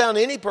will pull down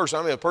any person.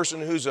 I mean, a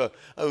person who's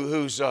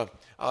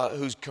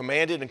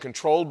commanded and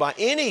controlled by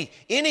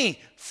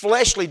any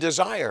fleshly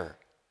desire,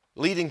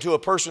 leading to a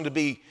person to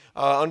be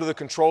under the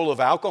control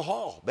of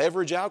alcohol,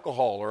 beverage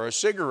alcohol, or a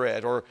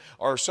cigarette, or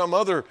some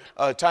other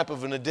type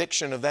of an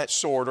addiction of that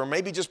sort, or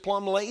maybe just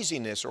plumb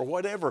laziness or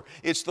whatever.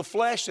 It's the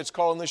flesh that's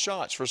calling the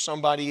shots. For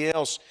somebody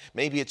else,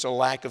 maybe it's a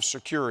lack of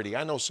security.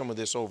 I know some of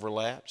this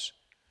overlaps.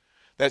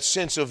 That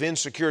sense of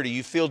insecurity.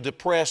 You feel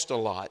depressed a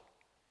lot.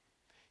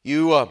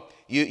 You're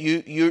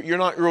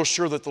not real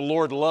sure that the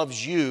Lord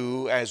loves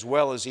you as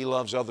well as He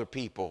loves other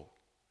people,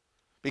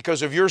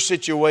 because of your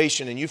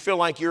situation, and you feel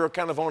like you're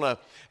kind of on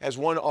as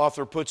one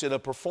author puts it, a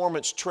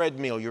performance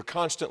treadmill. You're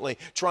constantly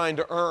trying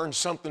to earn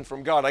something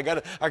from God. I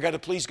got to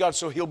please God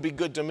so He'll be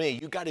good to me.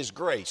 You got His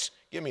grace.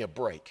 Give me a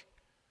break.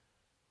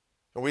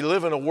 And we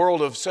live in a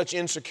world of such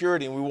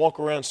insecurity, and we walk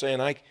around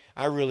saying,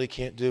 I really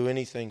can't do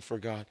anything for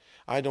God.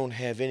 I don't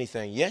have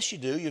anything. Yes, you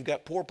do. You've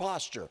got poor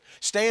posture.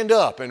 Stand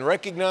up and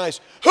recognize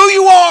who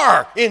you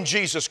are in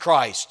Jesus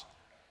Christ.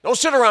 Don't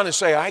sit around and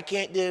say, I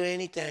can't do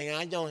anything.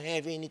 I don't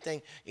have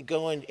anything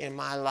going in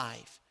my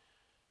life.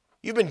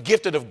 You've been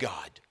gifted of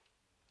God.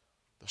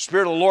 The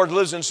Spirit of the Lord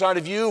lives inside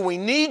of you. We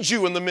need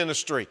you in the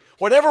ministry.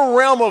 Whatever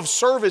realm of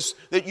service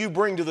that you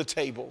bring to the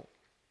table.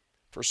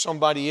 For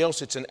somebody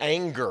else, it's an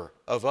anger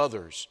of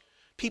others.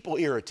 People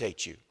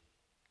irritate you.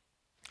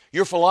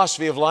 Your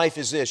philosophy of life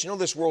is this. You know,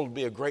 this world would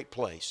be a great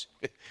place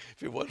if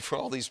it wasn't for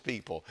all these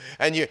people.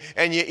 And you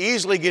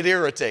easily get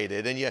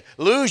irritated, and you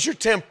lose your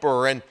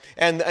temper, and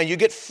you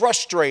get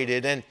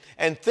frustrated,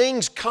 and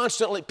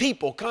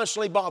people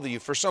constantly bother you.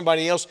 For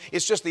somebody else,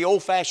 it's just the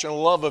old-fashioned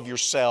love of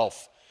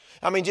yourself.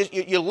 I mean,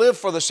 you live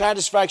for the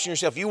satisfaction of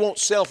yourself. You want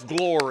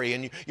self-glory,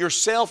 and you're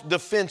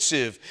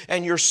self-defensive,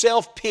 and you're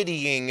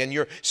self-pitying, and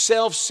you're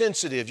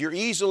self-sensitive. You're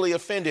easily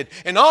offended,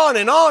 and on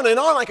and on and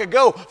on I could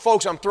go.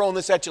 Folks, I'm throwing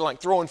this at you like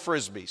throwing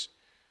frisbees.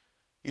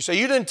 You say,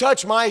 you didn't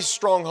touch my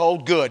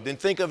stronghold. Good. Then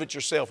think of it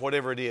yourself,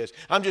 whatever it is.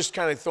 I'm just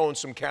kind of throwing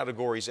some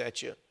categories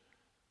at you.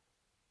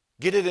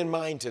 Get it in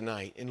mind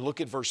tonight, and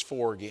look at verse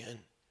 4 again.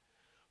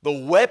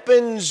 The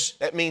weapons,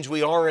 that means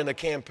we are in a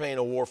campaign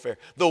of warfare.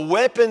 The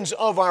weapons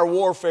of our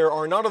warfare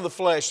are not of the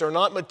flesh. They're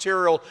not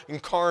material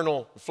and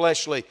carnal,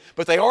 fleshly,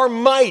 but they are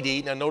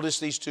mighty. Now notice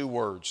these two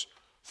words,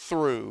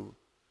 through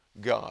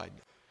God.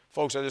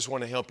 Folks, I just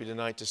want to help you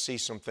tonight to see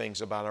some things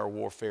about our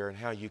warfare and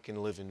how you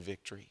can live in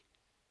victory.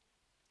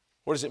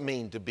 What does it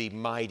mean to be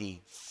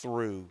mighty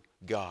through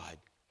God?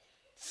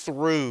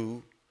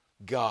 Through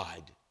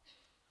God.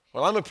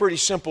 Well, I'm a pretty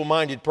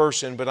simple-minded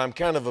person, but I'm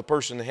kind of a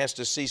person that has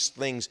to see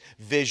things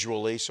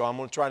visually, so I'm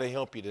going to try to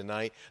help you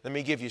tonight. Let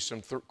me give you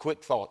some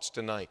quick thoughts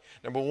tonight.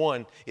 Number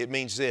one, it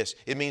means this.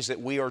 It means that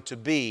we are to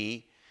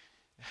be,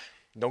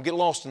 don't get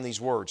lost in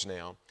these words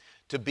now,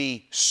 to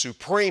be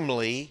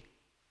supremely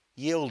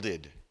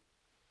yielded.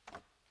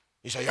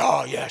 You say,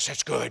 oh, yes,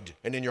 that's good.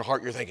 And in your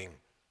heart you're thinking,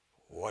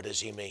 what does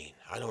he mean?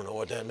 I don't know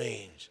what that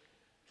means.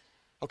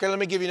 Okay, let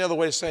me give you another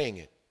way of saying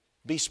it.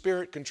 Be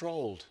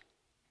spirit-controlled.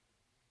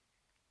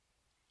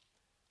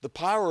 The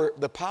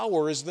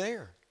power is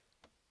there.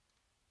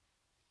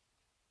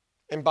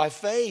 And by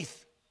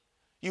faith,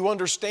 you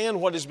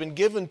understand what has been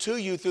given to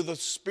you through the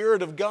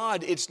Spirit of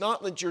God. It's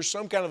not that you're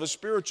some kind of a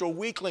spiritual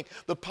weakling.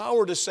 The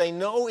power to say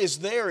no is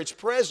there. It's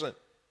present.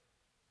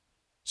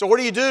 So what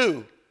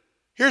do?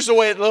 Here's the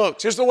way it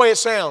looks. Here's the way it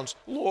sounds.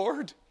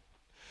 Lord,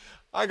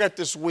 I got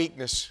this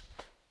weakness.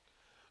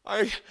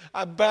 I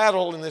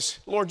battle in this.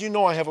 Lord, you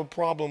know I have a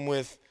problem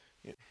with.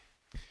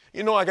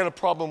 You know I got a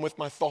problem with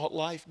my thought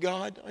life,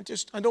 God.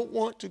 I don't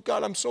want to.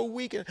 God, I'm so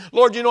weak.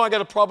 Lord, you know I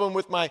got a problem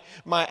with my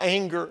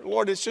anger.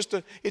 Lord,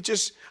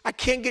 I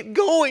can't get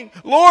going.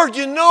 Lord,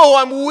 you know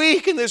I'm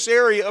weak in this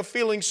area of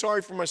feeling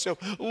sorry for myself.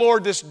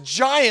 Lord, this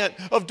giant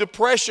of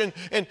depression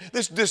and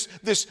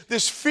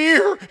this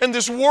fear and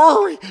this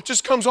worry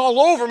just comes all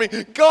over me.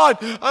 God,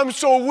 I'm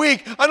so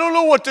weak. I don't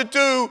know what to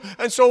do.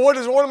 And so what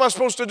am I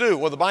supposed to do?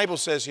 Well, the Bible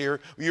says here,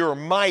 you're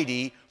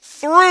mighty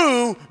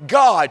through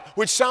God,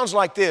 which sounds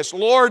like this.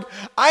 Lord,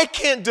 I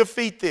can't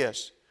defeat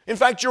this. In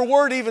fact, your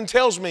word even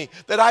tells me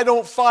that I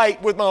don't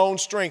fight with my own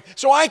strength.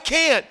 So I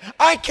can't.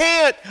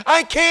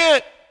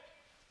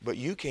 But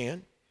you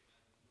can.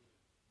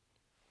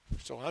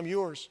 So I'm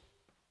yours.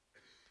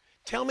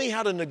 Tell me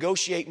how to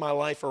negotiate my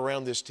life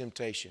around this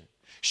temptation.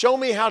 Show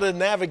me how to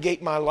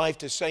navigate my life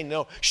to say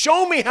no.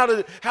 Show me how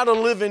to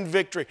live in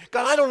victory.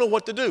 God, I don't know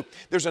what to do.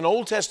 There's an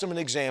Old Testament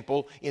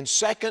example in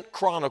 2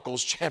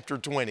 Chronicles chapter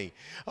 20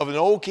 of an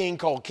old king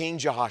called King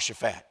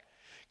Jehoshaphat.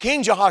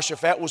 King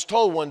Jehoshaphat was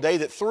told one day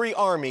that 3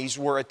 armies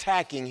were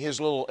attacking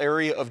his little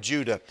area of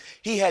Judah.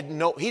 He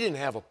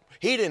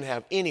didn't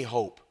have any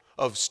hope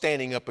of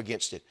standing up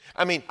against it.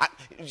 I mean,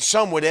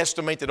 some would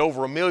estimate that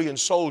over 1 million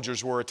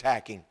soldiers were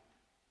attacking.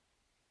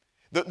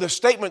 The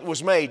statement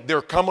was made,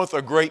 there cometh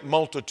a great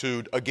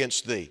multitude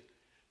against thee.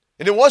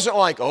 And it wasn't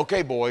like,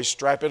 okay, boys,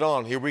 strap it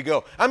on, here we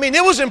go. I mean,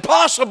 it was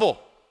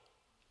impossible.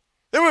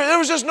 There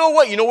was just no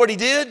way. You know what he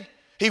did?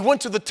 He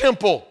went to the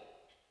temple.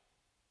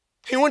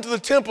 He went to the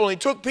temple and he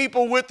took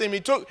people with him.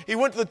 He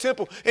went to the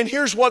temple, and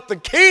here's what the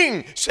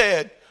king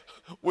said.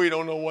 We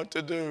don't know what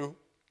to do.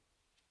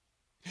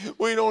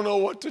 We don't know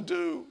what to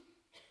do.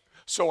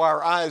 So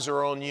our eyes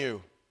are on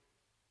you.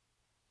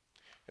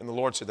 And the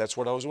Lord said, that's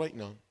what I was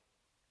waiting on.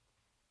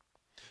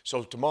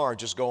 So tomorrow,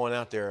 just going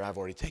out there, I've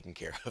already taken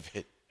care of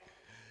it.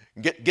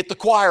 Get the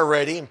choir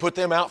ready and put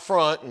them out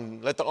front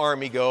and let the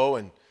army go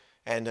and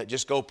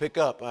just go pick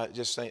up.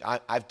 Just say,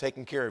 I've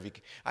taken care of you.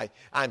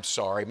 I'm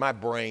sorry. My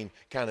brain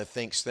kind of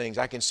thinks things.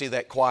 I can see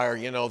that choir,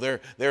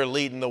 they're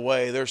leading the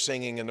way. They're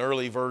singing an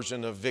early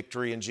version of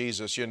Victory in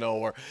Jesus,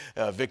 or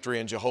Victory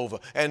in Jehovah.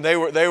 And they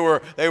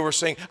were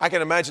singing, I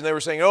can imagine they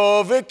were saying,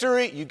 oh,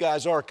 victory. You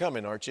guys are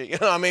coming, aren't you?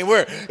 I mean,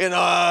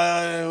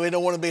 we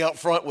don't want to be out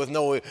front with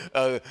no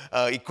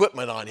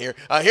equipment on here.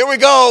 Here we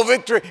go,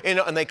 victory.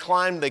 And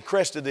they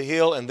crested the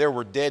hill, and there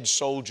were dead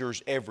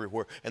soldiers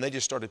everywhere. And they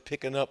just started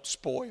picking up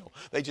spoil.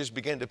 They just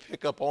began to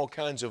pick up all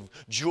kinds of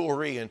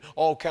jewelry and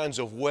all kinds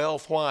of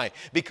wealth. Why?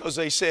 Because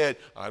they said,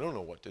 I don't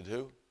know what to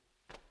do.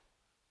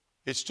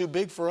 It's too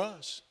big for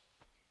us.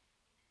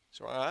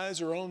 So our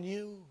eyes are on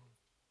you.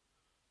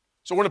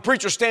 So when a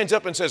preacher stands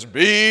up and says,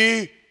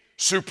 be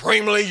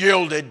supremely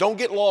yielded, don't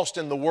get lost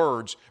in the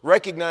words.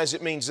 Recognize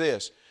it means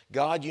this.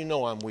 God, you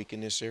know I'm weak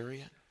in this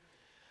area.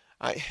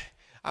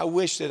 I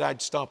wish that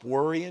I'd stop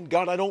worrying.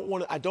 God, I don't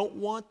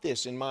want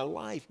this in my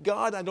life.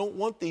 God, I don't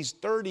want these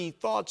 30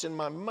 thoughts in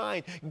my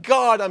mind.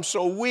 God, I'm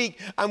so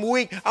weak. I'm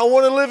weak. I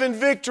want to live in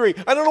victory.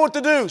 I don't know what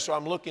to do. So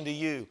I'm looking to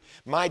you.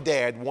 My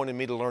dad wanted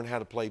me to learn how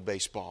to play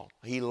baseball.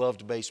 He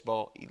loved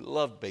baseball. He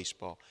loved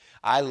baseball.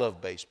 I love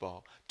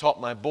baseball.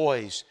 Taught my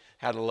boys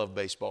how to love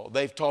baseball.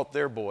 They've taught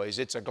their boys.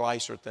 It's a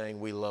Gleiser thing.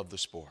 We love the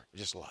sport.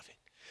 Just love it.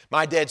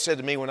 My dad said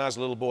to me when I was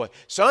a little boy,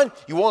 son,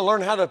 you want to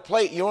learn how to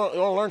play? You want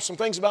to learn some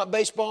things about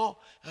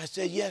baseball? I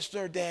said, yes,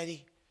 sir,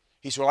 Daddy.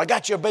 He said, well, I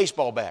got you a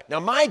baseball bat.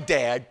 Now, my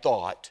dad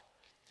thought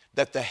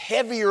that the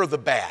heavier the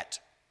bat,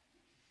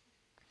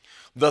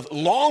 the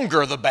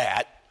longer the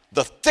bat,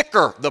 the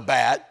thicker the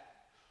bat,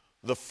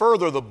 the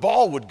further the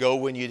ball would go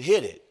when you'd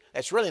hit it.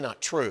 That's really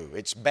not true.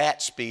 It's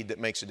bat speed that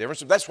makes a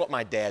difference. That's what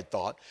my dad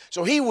thought.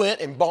 So he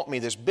went and bought me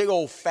this big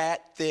old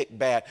fat, thick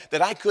bat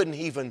that I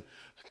couldn't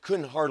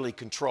hardly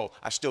control.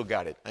 I still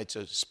got it. It's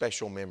a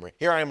special memory.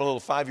 Here I am, a little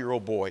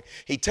 5-year-old boy.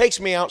 He takes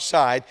me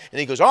outside and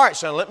he goes, all right,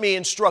 son, let me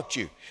instruct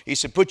you. He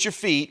said, put your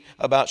feet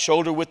about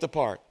shoulder width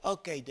apart.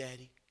 Okay,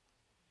 Daddy.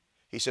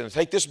 He said, now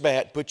take this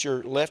bat, put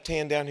your left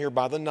hand down here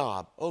by the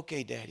knob.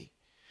 Okay, Daddy.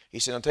 He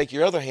said, now take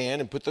your other hand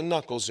and put the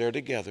knuckles there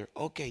together.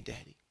 Okay,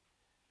 Daddy.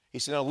 He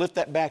said, now lift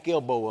that back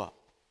elbow up.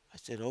 I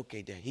said,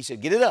 okay, Daddy. He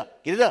said, get it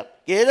up, get it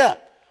up, get it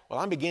up. Well,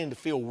 I'm beginning to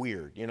feel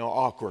weird,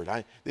 awkward.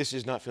 This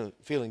is not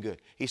feeling good.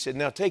 He said,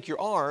 now take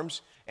your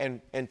arms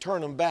and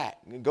turn them back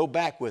and go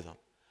back with them.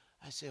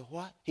 I said,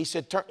 what? He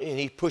said, turn, and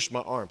he pushed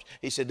my arms.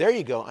 He said, there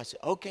you go. I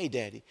said, okay,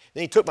 Daddy.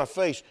 Then he took my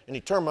face and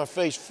he turned my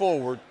face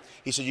forward.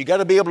 He said, you got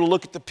to be able to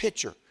look at the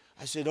picture.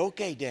 I said,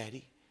 okay,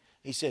 Daddy.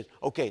 He said,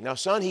 okay. Now,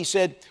 son, he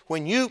said,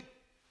 when you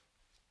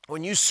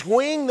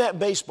swing that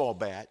baseball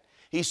bat,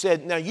 he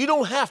said, now you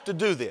don't have to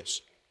do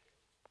this.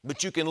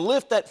 But you can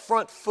lift that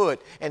front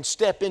foot and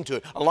step into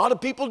it. A lot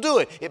of people do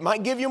it. It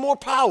might give you more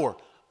power.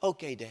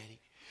 Okay, Daddy.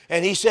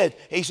 And he says,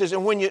 he said,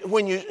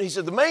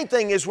 the main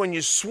thing is when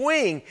you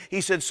swing,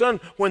 he said, son,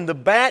 when the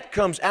bat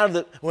comes out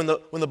of when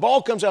the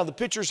ball comes out of the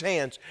pitcher's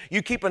hands,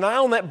 you keep an eye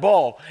on that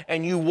ball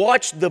and you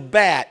watch the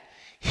bat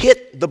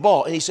hit the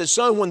ball. And he said,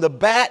 son, when the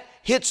bat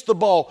hits the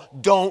ball,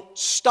 don't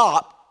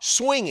stop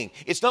swinging.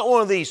 It's not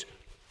one of these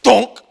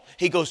thunk.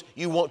 He goes,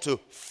 you want to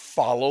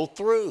follow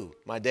through.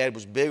 My dad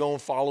was big on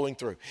following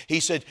through. He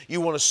said,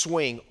 you want to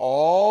swing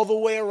all the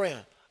way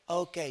around.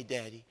 Okay,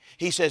 Daddy.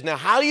 He says, now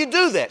how do you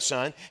do that,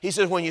 son? He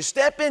says, when you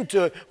step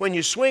into it, when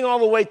you swing all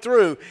the way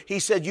through, he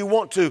said, you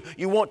want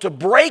to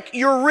break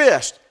your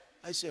wrist.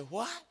 I said,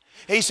 what?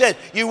 He said,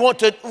 you want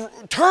to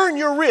turn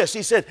your wrist.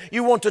 He said,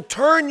 you want to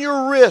turn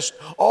your wrist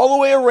all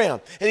the way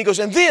around. And he goes,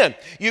 and then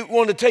you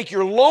want to take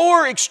your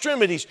lower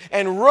extremities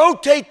and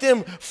rotate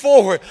them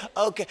forward.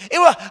 Okay.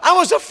 I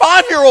was a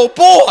 5-year-old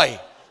boy.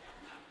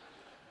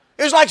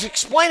 It was like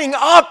explaining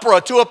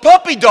opera to a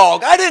puppy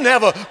dog. I didn't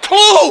have a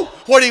clue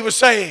what he was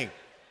saying.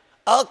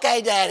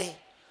 Okay, Daddy.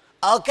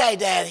 Okay,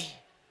 Daddy.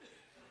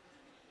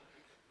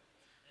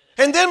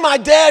 And then my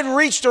dad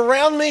reached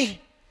around me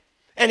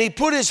and he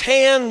put his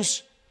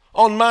hands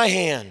on my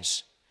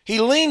hands. He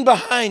leaned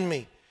behind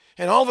me,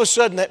 and all of a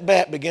sudden that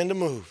bat began to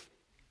move.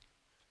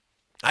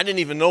 I didn't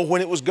even know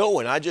when it was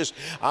going.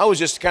 I was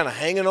just kind of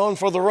hanging on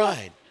for the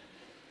ride.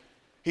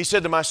 He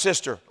said to my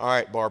sister, all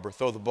right, Barbara,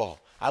 throw the ball.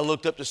 I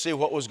looked up to see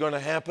what was going to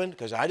happen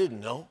because I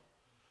didn't know.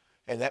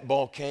 And that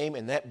ball came,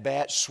 and that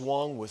bat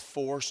swung with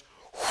force.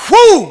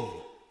 Whoo!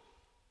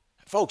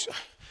 Folks,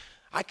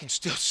 I can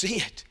still see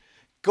it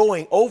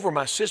going over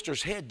my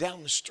sister's head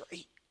down the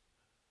street.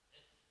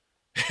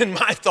 And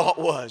my thought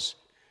was,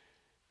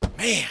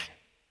 man,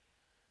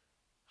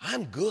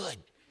 I'm good.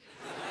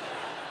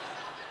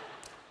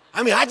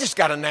 I mean, I just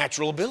got a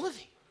natural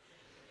ability.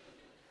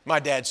 My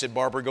dad said,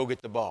 Barbara, go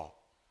get the ball.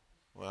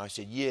 Well, I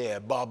said, yeah,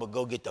 Barbara,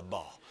 go get the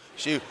ball.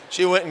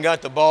 She went and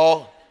got the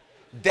ball.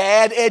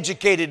 Dad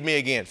educated me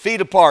again.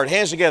 Feet apart,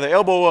 hands together,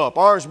 elbow up,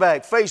 arms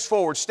back, face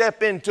forward,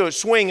 step into it,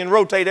 swing and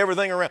rotate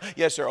everything around.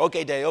 Yes, sir.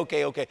 Okay, Daddy.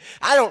 Okay.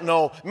 I don't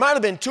know. It might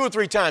have been 2 or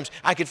 3 times.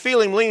 I could feel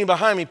him leaning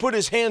behind me, put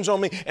his hands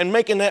on me and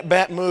making that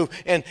bat move.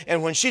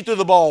 And when she threw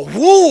the ball,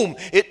 whoom,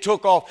 it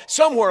took off.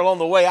 Somewhere along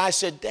the way, I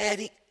said,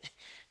 Daddy,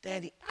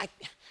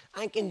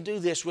 I can do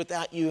this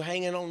without you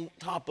hanging on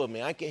top of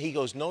me. He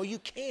goes, no, you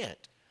can't.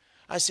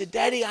 I said,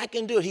 Daddy, I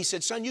can do it. He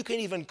said, son, you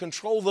can't even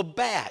control the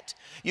bat.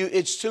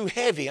 It's too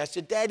heavy. I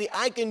said, Daddy,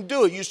 I can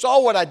do it. You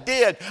saw what I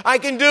did. I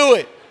can do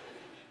it.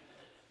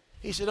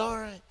 He said, all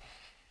right,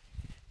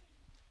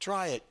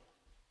 try it.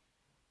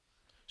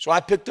 So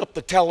I picked up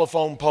the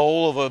telephone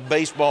pole of a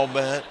baseball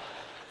bat.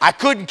 I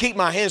couldn't keep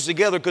my hands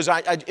together because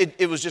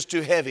it was just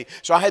too heavy.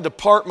 So I had to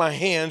part my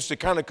hands to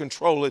kind of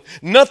control it.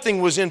 Nothing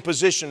was in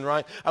position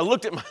right. I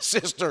looked at my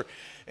sister,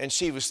 and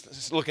she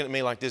was looking at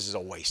me like this is a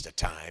waste of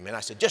time. And I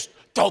said, just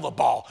throw the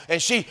ball.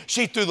 And she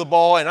threw the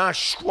ball, and I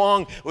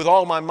swung with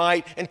all my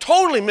might and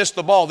totally missed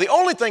the ball. The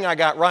only thing I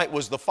got right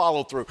was the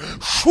follow through.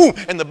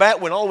 And the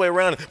bat went all the way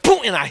around,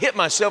 and I hit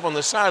myself on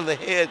the side of the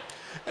head,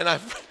 and I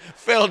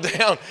fell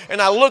down.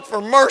 And I looked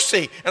for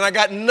mercy, and I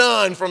got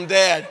none from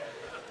Dad.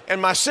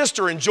 And my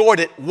sister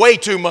enjoyed it way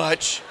too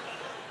much.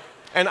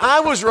 And I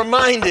was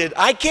reminded,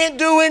 I can't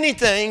do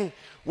anything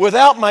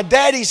without my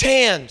daddy's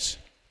hands.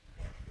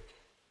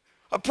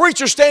 A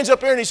preacher stands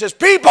up here and he says,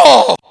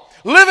 people,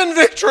 live in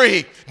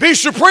victory. Be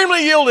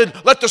supremely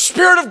yielded. Let the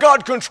Spirit of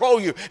God control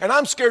you. And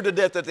I'm scared to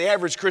death that the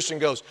average Christian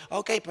goes,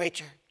 okay,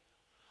 preacher.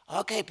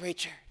 Okay,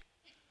 preacher.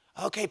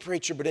 Okay,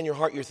 preacher. But in your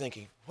heart you're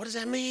thinking, what does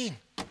that mean?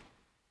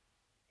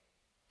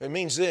 It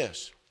means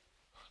this.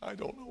 I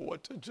don't know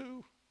what to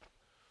do.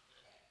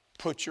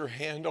 Put your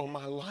hand on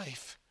my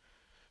life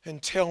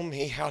and tell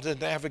me how to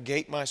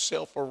navigate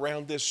myself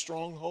around this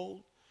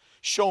stronghold.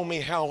 Show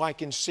me how I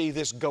can see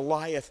this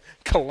Goliath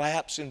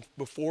collapse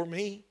before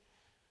me,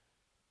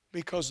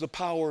 because the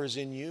power is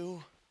in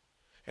you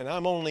and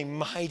I'm only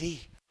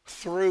mighty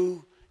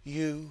through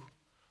you.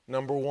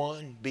 Number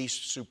one, be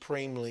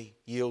supremely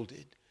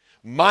yielded.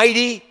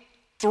 Mighty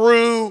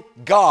through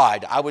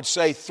God. I would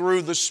say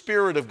through the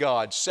Spirit of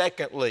God.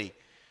 Secondly,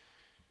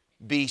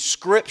 be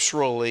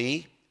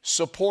scripturally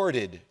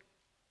supported.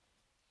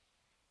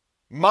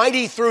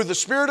 Mighty through the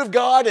Spirit of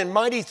God and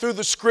mighty through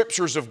the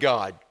Scriptures of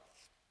God.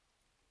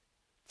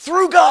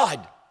 Through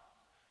God.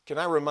 Can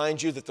I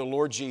remind you that the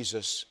Lord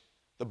Jesus,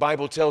 the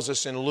Bible tells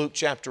us in Luke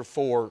chapter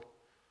 4,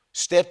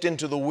 stepped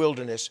into the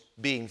wilderness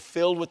being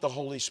filled with the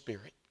Holy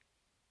Spirit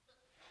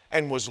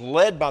and was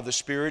led by the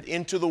Spirit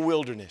into the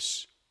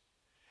wilderness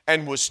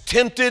and was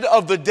tempted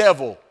of the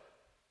devil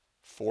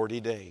 40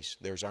 days.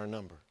 There's our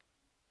number.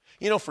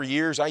 You know, for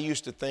years I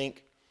used to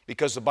think,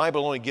 because the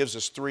Bible only gives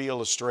us 3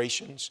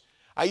 illustrations,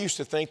 I used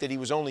to think that he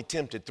was only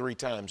tempted 3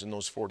 times in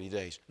those 40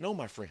 days. No,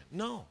 my friend,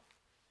 no.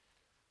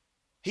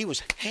 He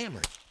was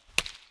hammered.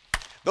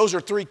 Those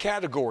are 3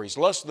 categories: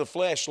 lust of the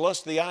flesh,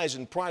 lust of the eyes,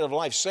 and pride of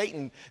life.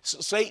 Satan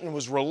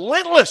was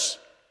relentless.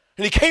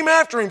 And he came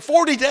after him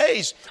 40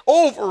 days,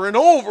 over and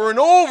over and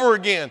over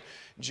again.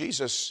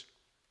 Jesus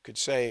could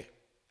say,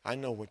 I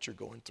know what you're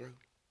going through.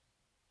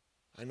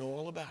 I know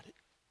all about it.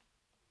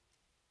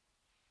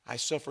 I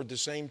suffered the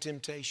same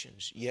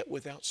temptations, yet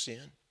without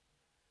sin.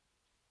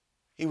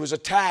 He was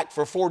attacked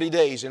for 40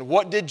 days. And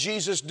what did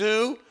Jesus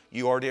do?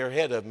 You already are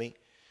ahead of me.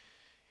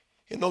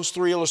 In those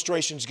 3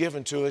 illustrations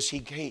given to us, he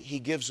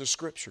gives us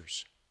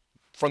scriptures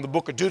from the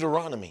book of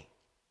Deuteronomy.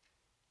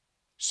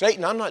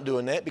 Satan, I'm not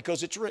doing that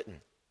because it's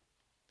written.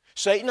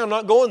 Satan, I'm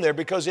not going there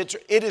because it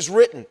is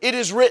written. It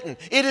is written.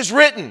 It is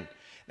written.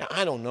 Now,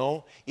 I don't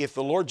know if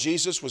the Lord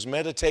Jesus was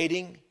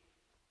meditating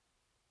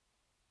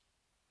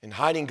and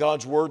hiding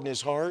God's word in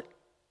his heart.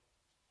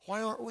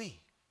 Why aren't we?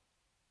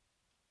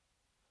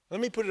 Let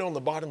me put it on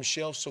the bottom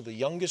shelf so the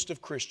youngest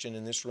of Christian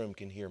in this room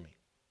can hear me.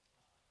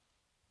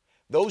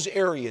 Those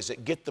areas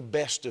that get the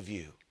best of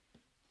you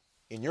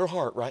in your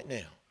heart right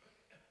now,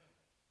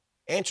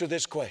 answer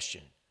this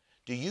question.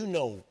 Do you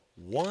know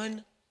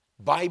one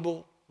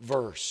Bible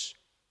verse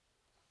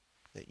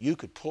that you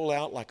could pull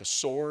out like a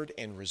sword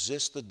and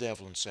resist the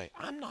devil and say,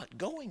 I'm not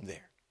going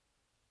there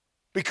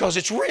because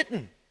it's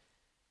written.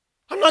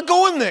 I'm not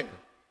going there.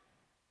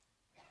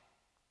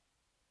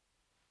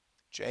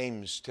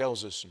 James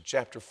tells us in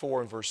chapter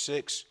 4 and verse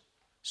 6,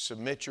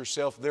 submit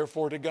yourself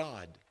therefore to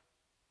God.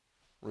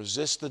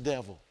 Resist the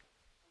devil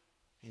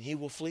and he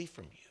will flee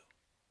from you.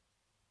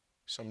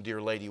 Some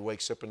dear lady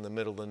wakes up in the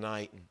middle of the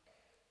night and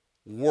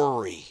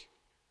worry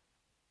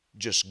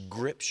just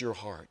grips your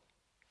heart,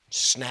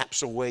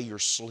 snaps away your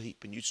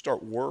sleep, and you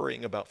start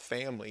worrying about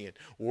family and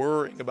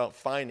worrying about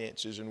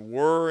finances and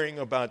worrying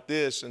about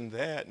this and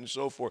that and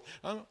so forth.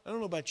 I don't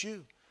know about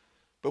you,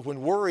 but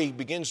when worry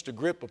begins to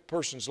grip a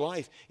person's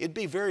life, it'd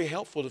be very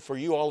helpful for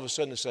you all of a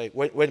sudden to say,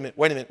 wait a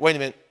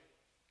minute.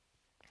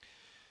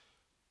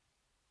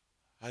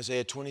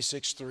 Isaiah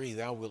 26:3,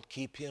 thou wilt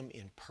keep him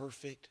in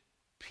perfect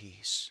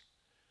peace,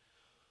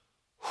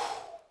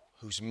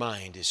 whose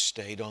mind is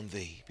stayed on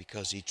thee,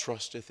 because he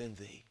trusteth in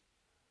thee.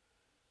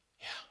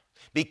 Yeah.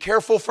 Be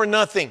careful for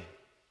nothing.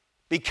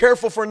 Be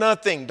careful for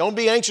nothing. Don't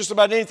be anxious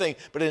about anything,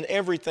 but in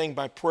everything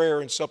by prayer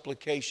and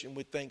supplication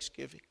with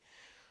thanksgiving.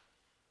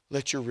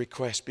 Let your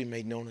request be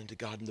made known unto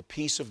God, and the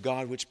peace of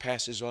God which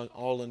passes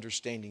all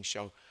understanding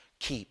shall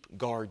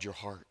guard your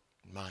heart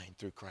and mind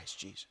through Christ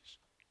Jesus.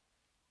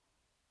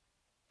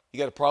 You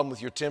got a problem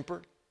with your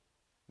temper?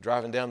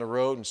 Driving down the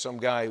road and some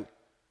guy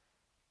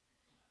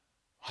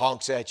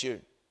honks at you,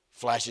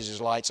 flashes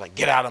his lights like,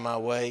 get out of my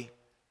way.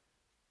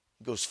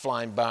 He goes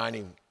flying by and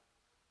he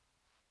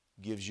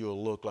gives you a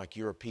look like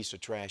you're a piece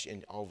of trash,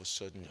 and all of a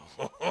sudden,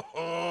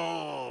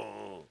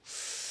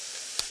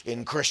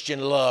 in Christian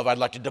love, I'd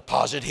like to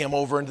deposit him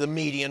over into the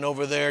median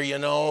over there, you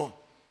know.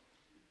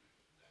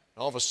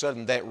 All of a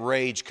sudden, that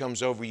rage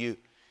comes over you.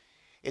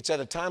 It's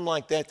at a time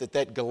like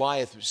that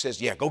Goliath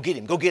says, yeah, go get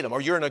him. Or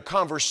you're in a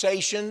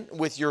conversation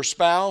with your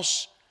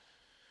spouse,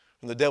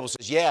 and the devil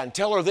says, yeah, and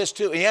tell her this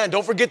too. Yeah, and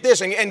don't forget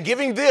this, and give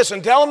him this,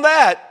 and tell him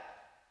that.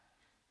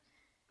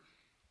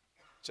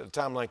 It's at a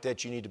time like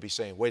that you need to be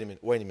saying, wait a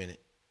minute.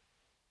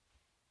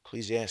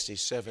 Ecclesiastes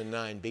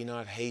 7:9, be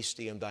not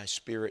hasty in thy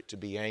spirit to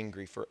be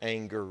angry, for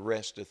anger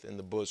resteth in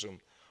the bosom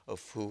of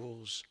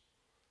fools.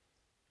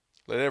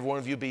 Let every one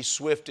of you be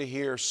swift to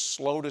hear,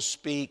 slow to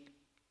speak,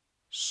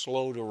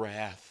 slow to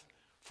wrath,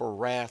 for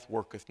wrath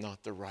worketh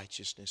not the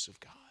righteousness of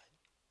God.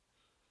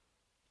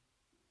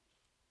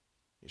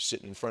 You're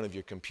sitting in front of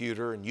your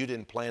computer and you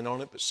didn't plan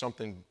on it, but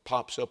something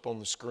pops up on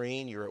the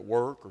screen. You're at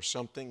work or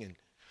something, and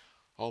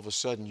all of a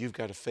sudden you've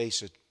got to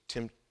face a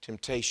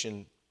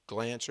temptation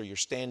glance, or you're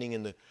standing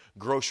in the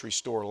grocery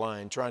store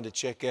line trying to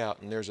check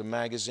out, and there's a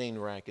magazine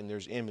rack and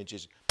there's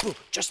images. Boom,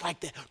 just like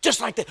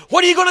that.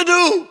 What are you going to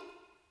do?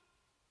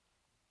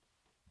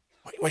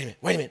 Wait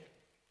a minute.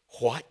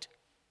 What?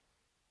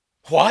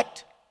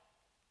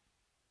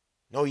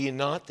 Know ye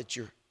not that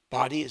your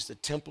body is the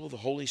temple of the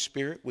Holy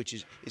Spirit, which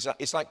is,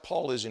 it's like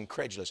Paul is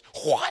incredulous.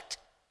 What?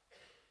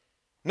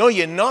 Know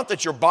ye not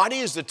that your body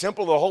is the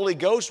temple of the Holy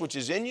Ghost, which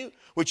is in you,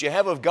 which you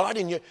have of God,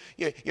 and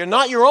you're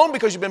not your own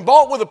because you've been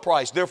bought with a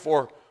price.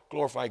 Therefore,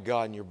 glorify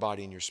God in your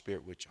body and your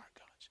spirit, which are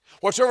God's.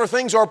 Whatsoever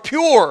things are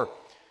pure,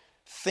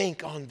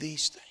 think on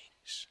these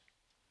things.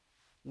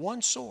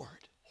 One sword.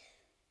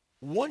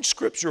 One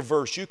scripture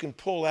verse you can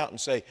pull out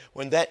and say,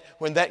 when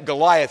that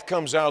Goliath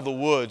comes out of the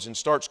woods and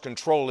starts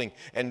controlling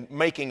and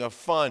making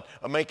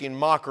making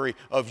mockery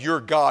of your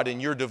God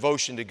and your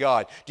devotion to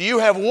God, do you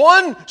have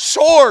one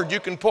sword you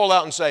can pull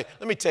out and say,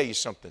 let me tell you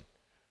something.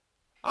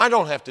 I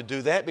don't have to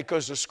do that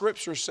because the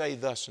scriptures say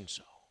thus and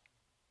so.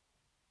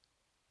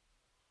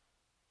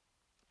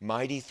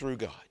 Mighty through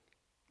God.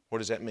 What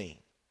does that mean?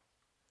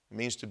 It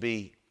means to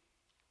be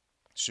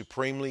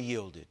supremely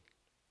yielded,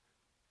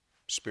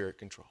 spirit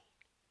control.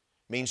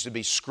 Means to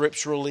be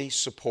scripturally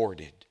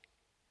supported.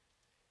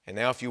 And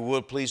now if you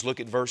would, please look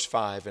at verse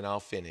 5 and I'll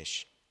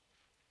finish.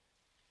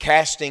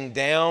 Casting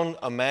down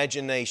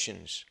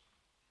imaginations.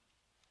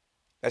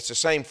 That's the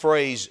same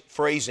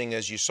phrasing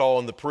as you saw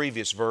in the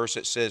previous verse.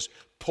 It says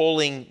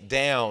pulling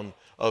down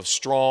of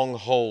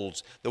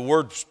strongholds. The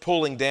word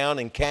pulling down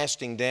and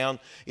casting down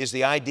is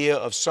the idea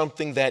of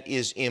something that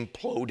is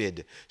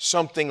imploded.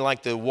 Something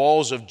like the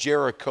walls of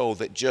Jericho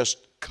that just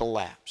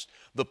collapsed.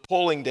 The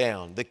pulling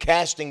down, the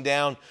casting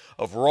down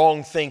of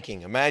wrong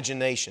thinking,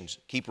 imaginations.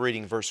 Keep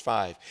reading verse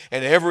 5.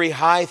 And every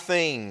high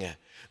thing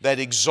that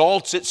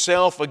exalts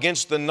itself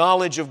against the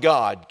knowledge of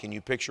God. Can you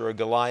picture a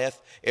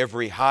Goliath?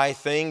 Every high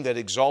thing that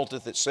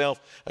exalteth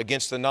itself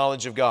against the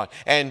knowledge of God.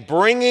 And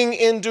bringing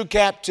into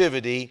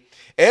captivity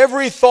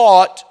every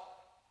thought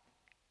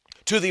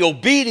to the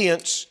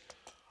obedience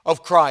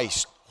of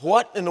Christ.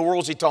 What in the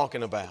world is he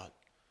talking about?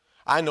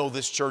 I know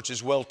this church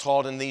is well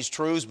taught in these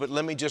truths, but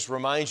let me just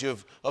remind you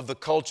of the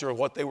culture of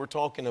what they were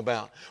talking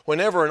about.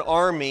 Whenever an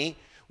army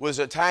was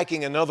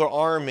attacking another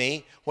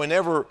army,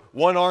 whenever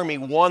one army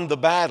won the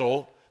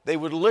battle, they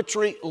would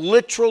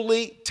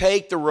literally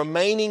take the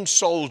remaining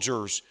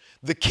soldiers,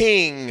 the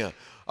king,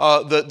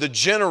 the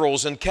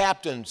generals and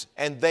captains,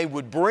 and they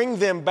would bring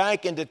them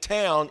back into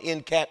town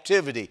in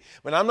captivity.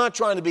 But I'm not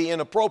trying to be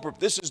inappropriate.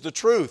 This is the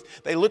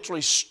truth. They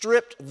literally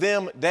stripped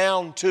them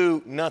down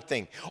to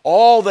nothing.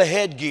 All the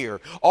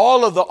headgear,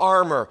 all of the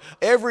armor,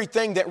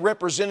 everything that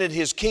represented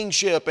his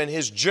kingship and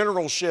his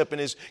generalship and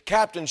his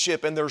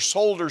captainship and their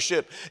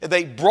soldiership,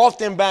 they brought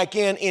them back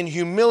in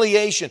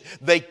humiliation.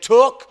 They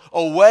took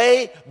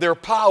away their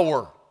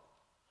power.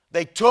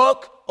 They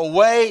took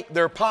away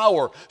their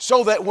power,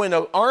 so that when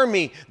an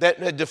army that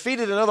had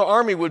defeated another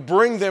army would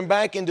bring them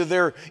back into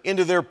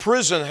their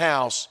prison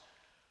house,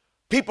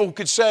 people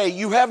could say,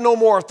 you have no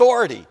more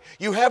authority.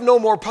 You have no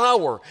more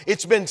power.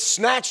 It's been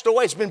snatched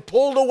away. It's been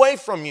pulled away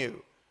from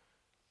you.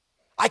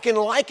 I can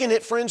liken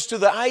it, friends, to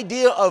the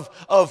idea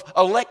of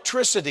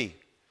electricity.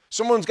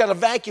 Someone's got a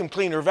vacuum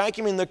cleaner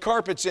vacuuming the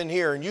carpets in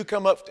here, and you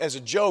come up as a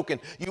joke and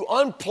you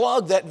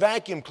unplug that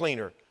vacuum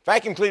cleaner.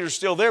 Vacuum cleaner's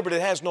still there, but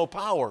it has no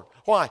power.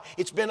 Why?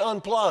 It's been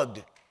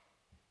unplugged.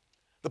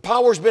 The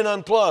power's been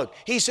unplugged.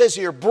 He says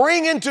here,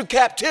 bring into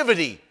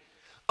captivity,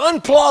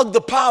 unplug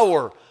the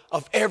power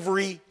of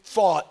every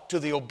thought to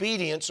the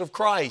obedience of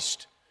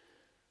Christ.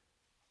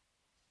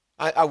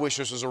 I wish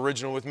this was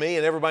original with me,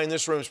 and everybody in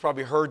this room has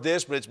probably heard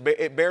this, but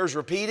it bears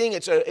repeating.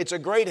 It's a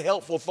great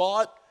helpful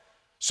thought.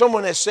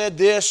 Someone has said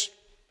this: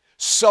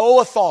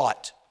 sow a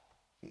thought,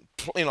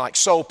 like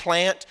sow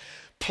plant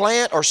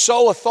or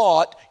sow a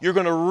thought, you're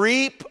going to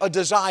reap a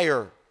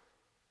desire.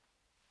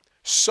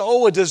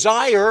 Sow a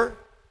desire,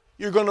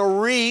 you're going to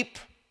reap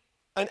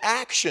an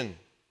action.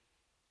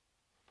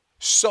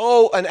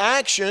 Sow an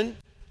action,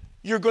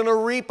 you're going to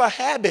reap a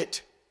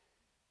habit.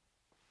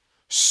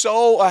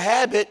 Sow a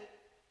habit,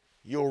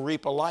 you'll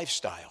reap a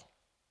lifestyle.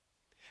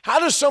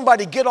 How does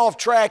somebody get off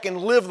track and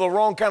live the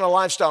wrong kind of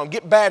lifestyle and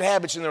get bad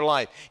habits in their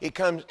life? It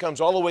comes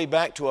all the way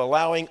back to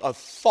allowing a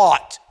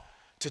thought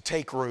to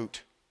take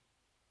root.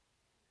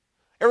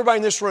 Everybody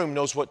in this room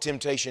knows what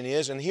temptation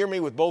is, and hear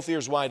me with both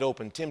ears wide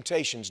open.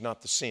 Temptation's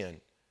not the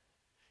sin.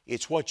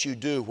 It's what you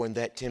do when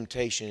that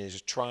temptation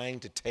is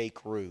trying to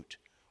take root.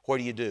 What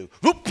do you do?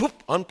 Whoop, whoop,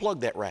 unplug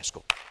that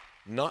rascal.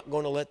 Not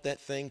going to let that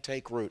thing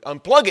take root.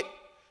 Unplug it.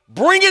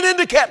 Bring it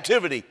into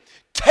captivity.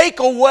 Take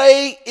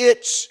away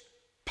its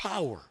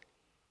power.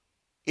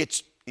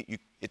 It's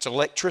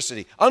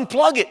electricity.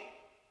 Unplug it.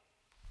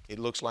 It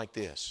looks like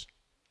this.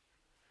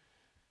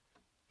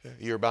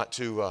 You're about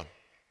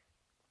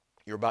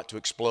to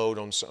explode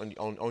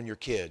on your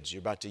kids. You're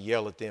about to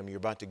yell at them. You're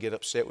about to get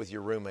upset with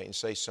your roommate and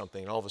say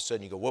something. And all of a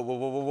sudden you go, whoa, whoa,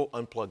 whoa, whoa,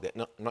 whoa, unplug that.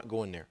 No, I'm not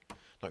going there.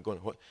 Not going.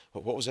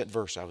 What was that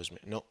verse I was?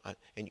 No,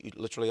 and you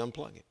literally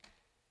unplug it.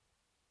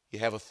 You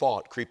have a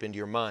thought creep into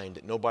your mind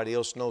that nobody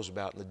else knows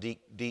about in the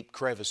deep, deep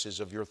crevices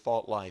of your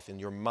thought life,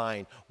 and your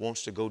mind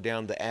wants to go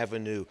down the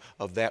avenue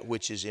of that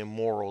which is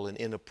immoral and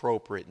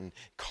inappropriate and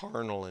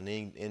carnal and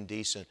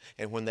indecent.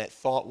 And when that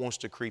thought wants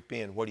to creep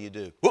in, what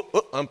do? Whoop,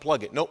 whoop,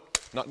 unplug it. Nope,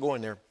 not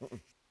going there.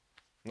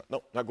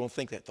 No, not going to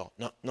think that thought.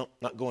 No,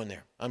 not going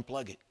there.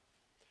 Unplug it.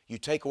 You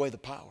take away the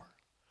power.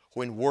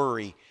 When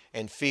worry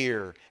and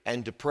fear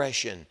and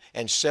depression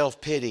and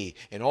self-pity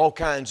and all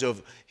kinds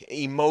of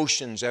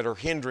emotions that are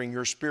hindering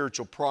your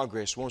spiritual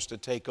progress wants to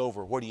take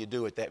over, what do you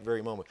do at that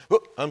very moment?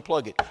 Whoop,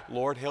 unplug it.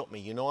 Lord, help me.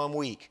 You know I'm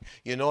weak.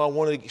 You know I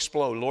want to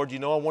explode. Lord, you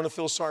know I want to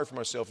feel sorry for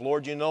myself.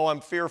 Lord, you know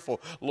I'm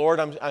fearful. Lord,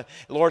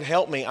 Lord,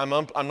 help me. I'm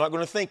not going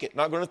to think it.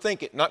 Not going to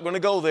think it. Not going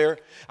to go there.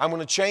 I'm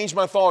going to change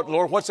my thought.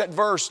 Lord, what's that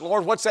verse?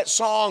 Lord, what's that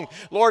song?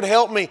 Lord,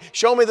 help me.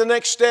 Show me the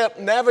next step.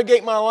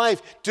 Navigate my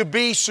life to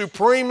be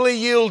supremely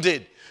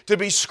yielded, to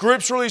be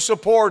scripturally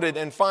supported,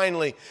 and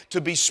finally,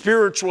 to be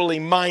spiritually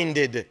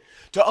minded,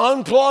 to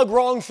unplug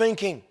wrong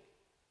thinking.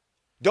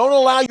 Don't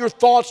allow your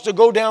thoughts to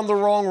go down the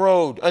wrong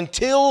road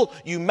until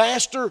you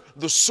master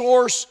the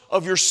source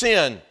of your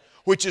sin,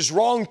 which is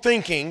wrong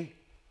thinking.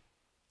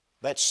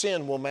 That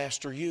sin will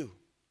master you.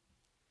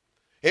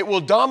 It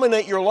will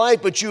dominate your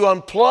life, but you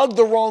unplug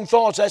the wrong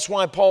thoughts. That's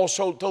why Paul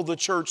told the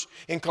church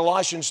in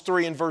Colossians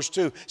 3 and verse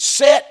 2,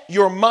 set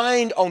your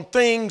mind on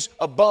things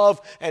above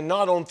and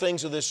not on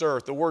things of this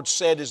earth. The word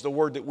set is the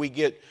word that we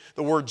get,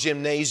 the word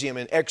gymnasium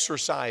and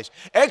exercise.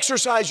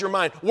 Exercise your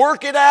mind.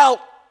 Work it out.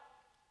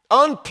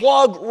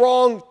 Unplug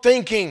wrong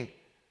thinking.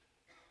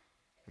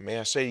 May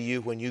I say to you,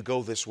 when you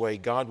go this way,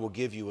 God will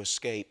give you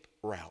escape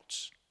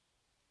routes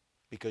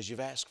because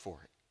you've asked for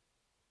it.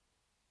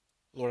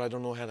 Lord, I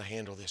don't know how to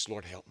handle this.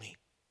 Lord, help me.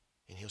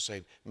 And He'll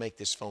say, make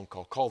this phone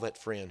call. Call that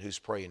friend who's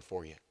praying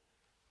for you.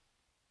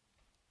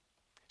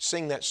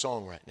 Sing that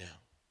song right now.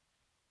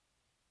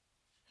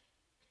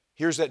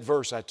 Here's that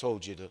verse I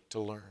told you to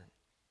learn.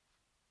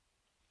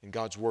 And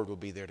God's Word will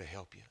be there to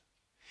help you.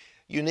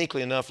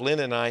 Uniquely enough,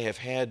 Lynn and I have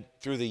had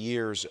through the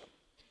years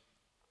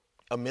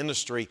a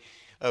ministry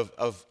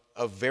of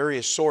of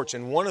various sorts.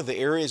 And one of the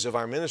areas of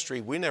our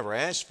ministry, we never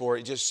asked for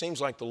it. It just seems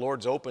like the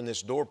Lord's opened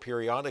this door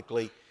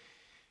periodically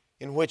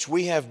in which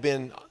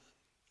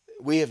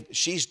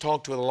she's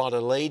talked with a lot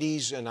of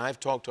ladies, and I've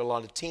talked to a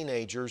lot of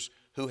teenagers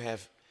who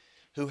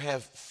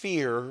have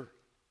fear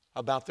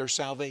about their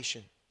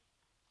salvation.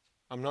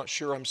 I'm not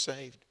sure I'm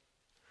saved.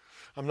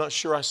 I'm not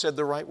sure I said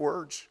the right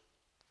words.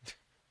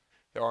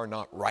 There are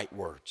not right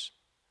words.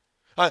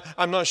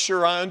 I'm not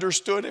sure I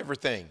understood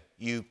everything.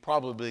 You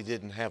probably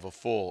didn't have a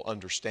full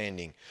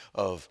understanding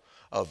of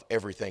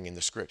everything in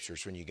the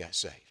Scriptures when you got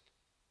saved.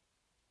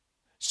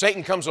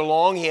 Satan comes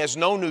along, he has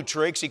no new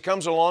tricks. He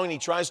comes along and he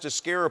tries to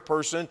scare a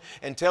person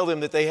and tell them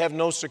that they have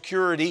no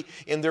security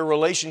in their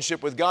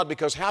relationship with God,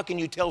 because how can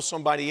you tell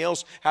somebody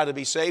else how to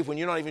be saved when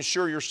you're not even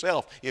sure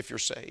yourself if you're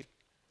saved?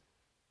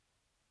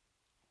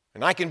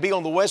 And I can be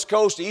on the West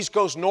Coast, East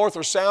Coast, North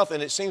or South,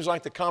 and it seems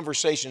like the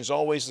conversation is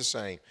always the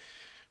same.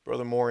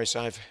 Brother Morris,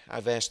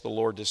 I've asked the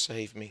Lord to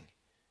save me.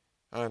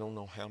 I don't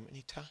know how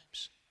many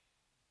times.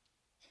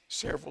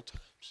 Several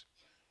times.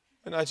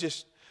 And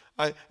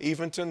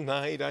even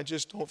tonight, I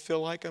just don't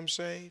feel like I'm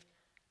saved.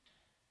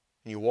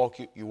 And you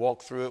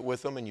walk through it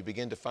with them, and you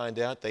begin to find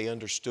out they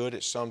understood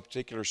at some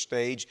particular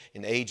stage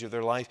and age of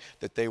their life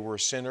that they were a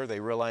sinner. They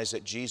realized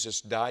that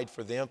Jesus died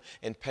for them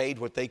and paid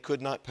what they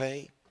could not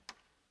pay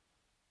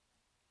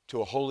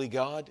to a holy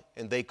God,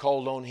 and they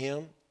called on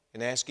Him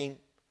and asked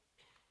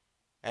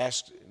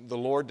the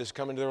Lord to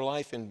come into their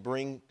life and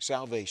bring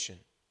salvation.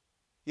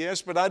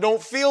 Yes, but I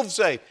don't feel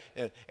safe.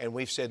 And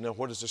we've said, no,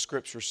 what does the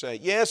Scripture say?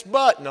 Yes,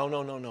 but. No.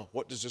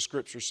 What does the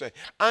Scripture say?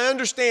 I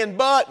understand,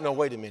 but. No,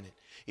 wait a minute.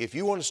 If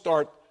you want to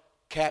start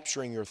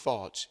capturing your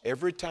thoughts,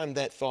 every time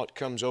that thought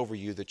comes over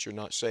you that you're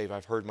not saved,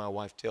 I've heard my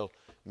wife tell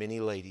many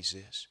ladies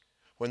this.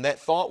 When that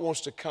thought wants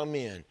to come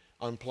in,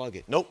 unplug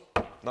it. Nope,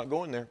 not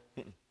going there.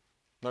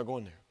 Not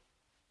going there.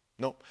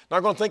 Nope,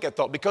 not going to think that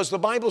thought. Because the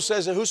Bible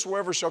says that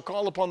whosoever shall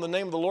call upon the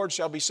name of the Lord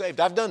shall be saved.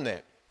 I've done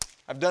that.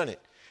 I've done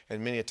it.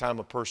 And many a time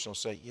a person will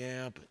say,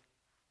 yeah, but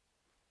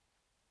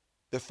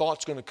the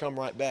thought's going to come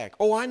right back.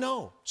 Oh, I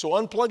know. So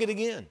unplug it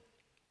again.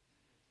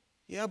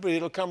 Yeah, but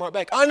it'll come right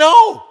back. I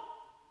know.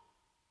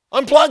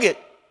 Unplug it.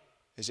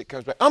 As it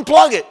comes back.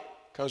 Unplug it.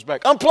 Comes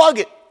back. Unplug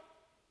it.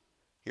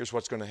 Here's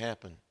what's going to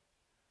happen.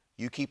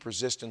 You keep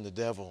resisting the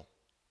devil,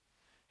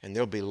 and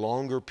there'll be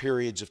longer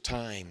periods of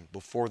time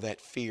before that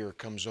fear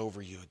comes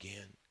over you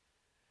again.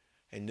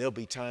 And there'll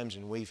be times,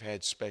 and we've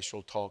had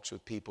special talks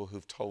with people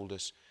who've told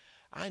us,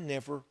 I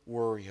never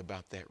worry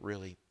about that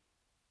really.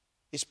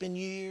 It's been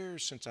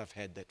years since I've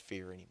had that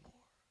fear anymore.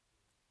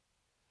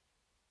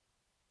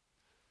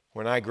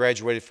 When I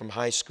graduated from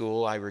high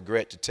school, I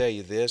regret to tell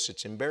you this,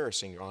 it's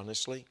embarrassing,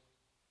 honestly.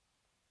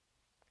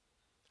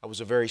 I was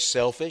a very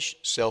selfish,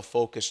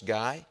 self-focused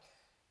guy.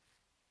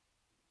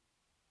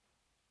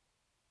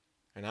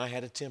 And I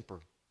had a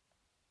temper.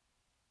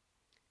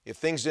 If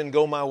things didn't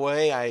go my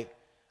way,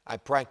 I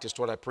practiced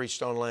what I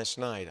preached on last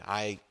night.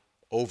 I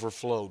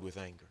overflowed with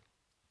anger.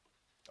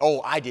 Oh,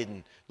 I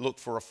didn't look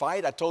for a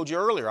fight. I told you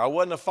earlier, I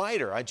wasn't a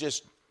fighter. I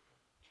just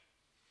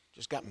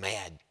got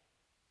mad.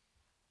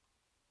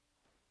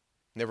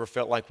 Never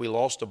felt like we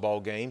lost a ball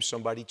game.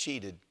 Somebody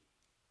cheated.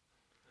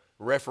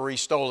 The referee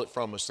stole it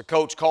from us. The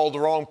coach called the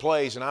wrong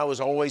plays, and I was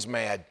always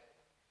mad.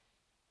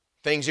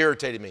 Things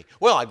irritated me.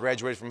 Well, I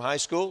graduated from high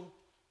school,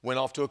 went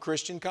off to a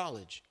Christian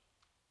college.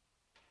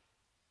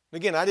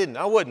 Again,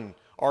 I wasn't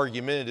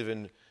argumentative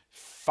and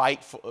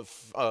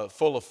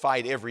full of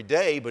fight every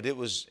day, but it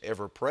was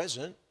ever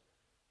present.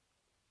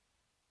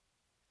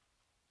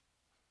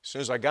 As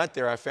soon as I got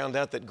there, I found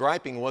out that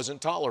griping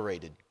wasn't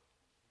tolerated.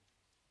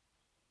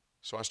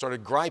 So I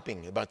started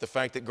griping about the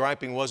fact that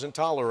griping wasn't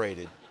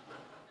tolerated.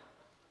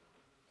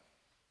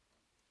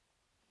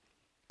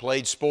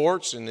 Played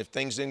sports, and if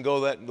things didn't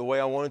go the way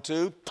I wanted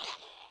to,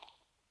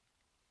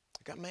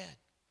 I got mad.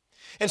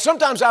 And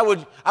sometimes I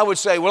would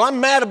say, well, I'm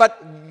mad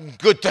about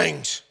good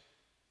things.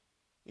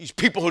 These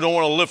people who don't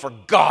want to live for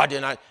God,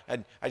 and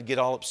I'd get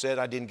all upset.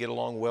 I didn't get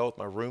along well with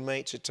my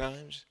roommates at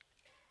times.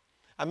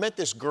 I met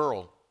this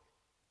girl.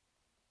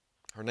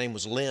 Her name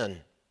was Lynn.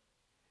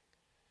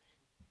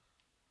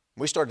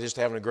 We started just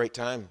having a great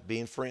time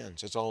being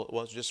friends. That's all it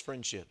was, just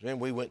friendship. And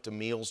we went to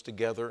meals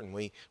together, and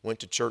we went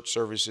to church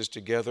services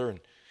together,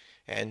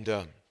 and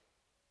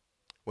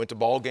went to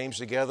ball games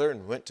together,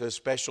 and went to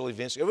special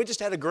events. We just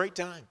had a great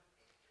time.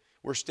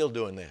 We're still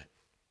doing that.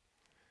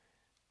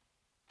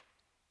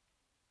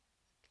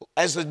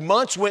 As the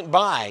months went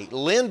by,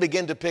 Lynn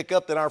began to pick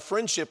up that our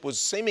friendship was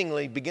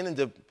seemingly beginning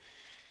to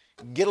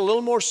get a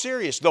little more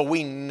serious, though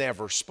we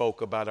never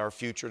spoke about our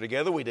future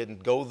together. We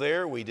didn't go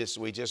there. We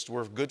just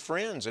were good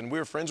friends, and we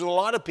were friends with a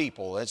lot of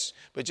people. But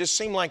it just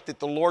seemed like that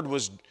the Lord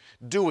was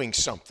doing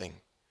something.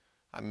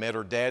 I met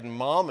her dad and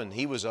mom, and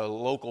he was a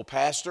local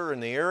pastor in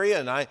the area,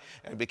 and I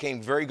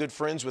became very good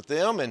friends with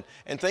them,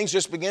 and things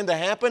just began to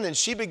happen, and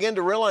she began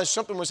to realize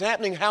something was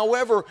happening.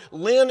 However,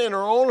 Lynn in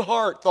her own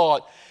heart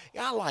thought,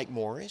 yeah, I like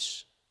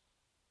Morris.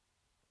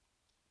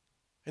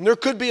 And there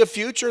could be a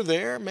future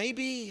there,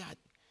 maybe.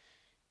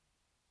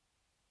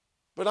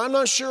 But I'm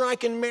not sure I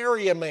can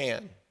marry a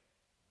man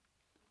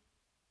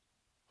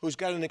who's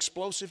got an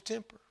explosive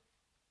temper.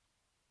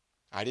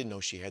 I didn't know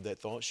she had that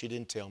thought. She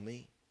didn't tell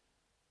me.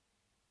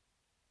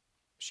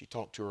 She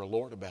talked to her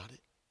Lord about it.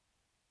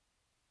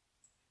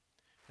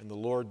 And the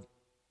Lord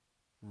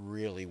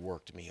really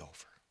worked me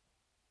over.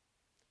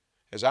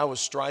 As I was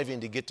striving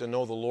to get to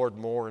know the Lord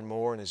more and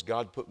more, and as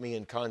God put me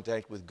in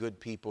contact with good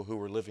people who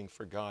were living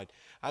for God,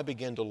 I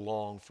began to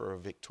long for a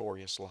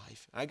victorious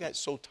life. I got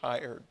so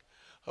tired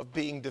of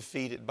being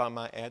defeated by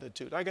my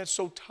attitude. I got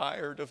so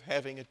tired of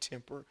having a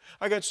temper.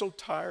 I got so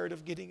tired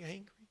of getting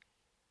angry.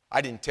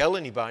 I didn't tell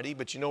anybody,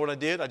 but you know what I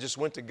did? I just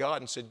went to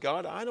God and said,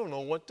 God, I don't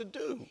know what to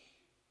do.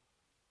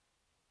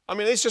 I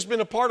mean, it's just been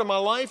a part of my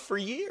life for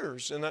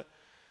years. And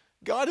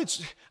God,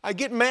 I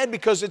get mad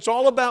because it's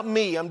all about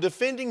me. I'm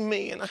defending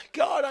me. And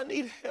God, I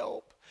need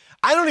help.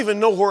 I don't even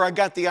know where I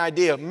got the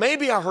idea.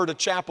 Maybe I heard a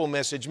chapel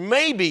message.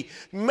 Maybe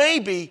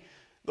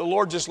the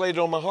Lord just laid it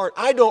on my heart.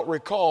 I don't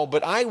recall,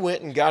 but I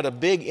went and got a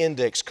big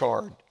index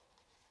card.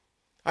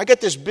 I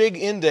got this big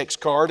index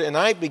card, and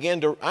I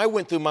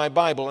went through my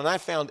Bible, and I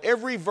found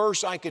every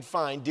verse I could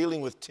find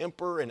dealing with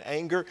temper and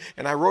anger,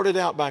 and I wrote it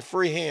out by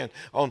freehand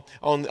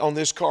on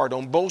this card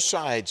on both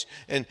sides,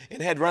 and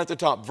it had right at the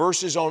top,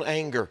 verses on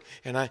anger.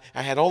 And I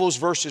had all those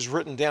verses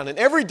written down, and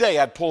every day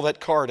I'd pull that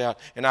card out,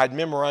 and I'd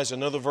memorize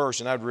another verse,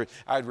 and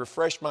I'd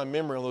refresh my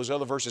memory on those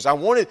other verses. I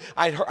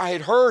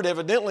had heard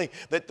evidently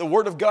that the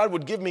Word of God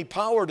would give me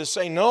power to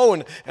say no,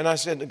 and I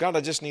said, God,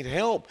 I just need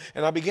help.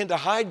 And I began to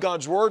hide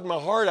God's Word in my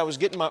heart. I was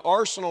getting my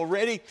arsenal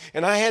ready,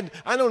 and I had,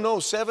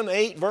 7,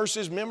 8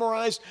 verses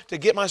memorized to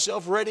get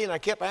myself ready, and I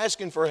kept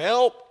asking for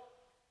help.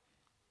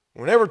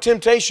 Whenever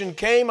temptation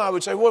came, I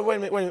would say, wait a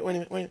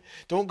minute,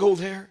 don't go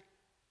there.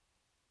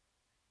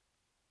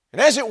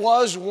 And as it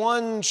was,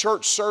 one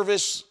church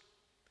service,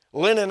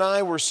 Lynn and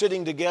I were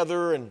sitting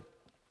together, and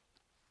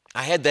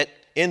I had that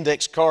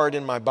index card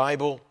in my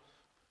Bible.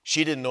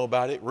 She didn't know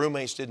about it.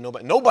 Roommates didn't know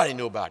about it. Nobody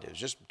knew about it. It was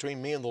just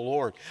between me and the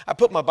Lord. I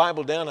put my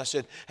Bible down. I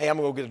said, hey, I'm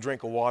going to go get a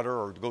drink of water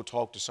or go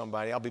talk to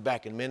somebody. I'll be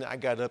back in a minute. I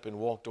got up and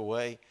walked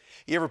away.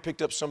 You ever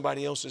picked up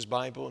somebody else's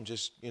Bible and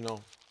just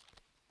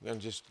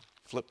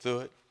flip through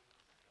it?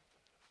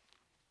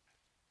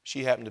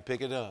 She happened to pick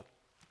it up.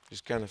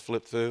 Just kind of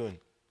flipped through, and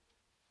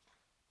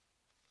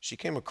she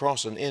came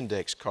across an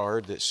index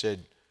card that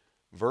said,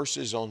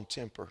 verses on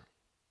temper.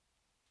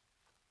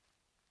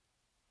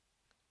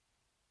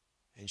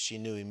 And she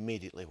knew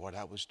immediately what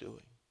I was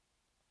doing.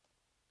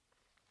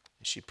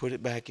 And she put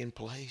it back in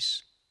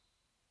place.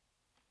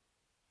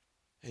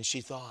 And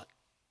she thought,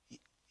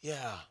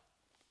 yeah,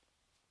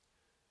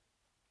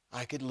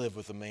 I could live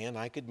with a man,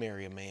 I could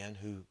marry a man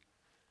who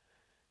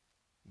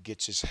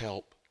gets his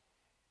help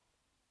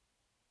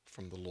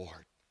from the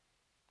Lord.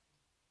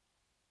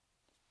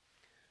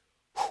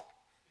 Whew.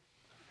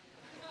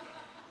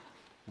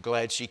 I'm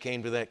glad she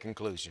came to that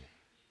conclusion.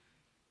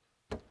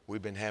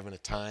 We've been having a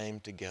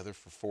time together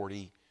for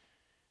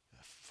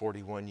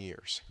 41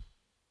 years.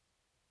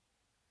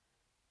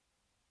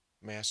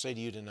 May I say to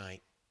you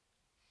tonight,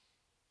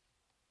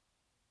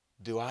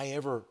 do I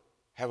ever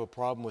have a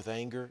problem with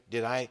anger?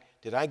 Did I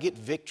get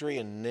victory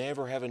and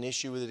never have an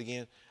issue with it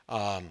again?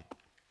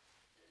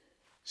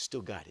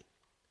 Still got it.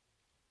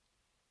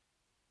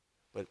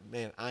 But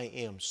man, I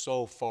am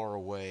so far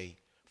away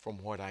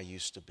from what I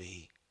used to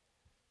be.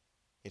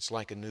 It's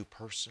like a new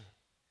person.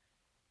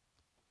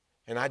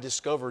 And I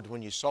discovered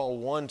when you saw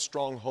one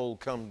stronghold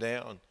come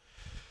down,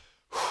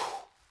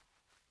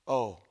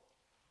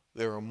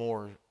 there are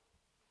more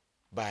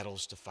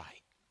battles to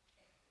fight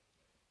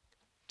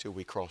till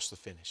we cross the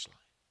finish line.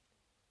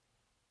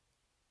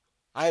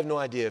 I have no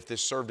idea if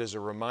this served as a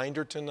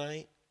reminder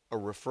tonight, a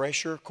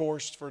refresher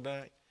course for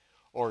tonight,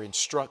 or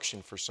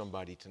instruction for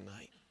somebody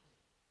tonight.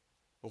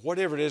 But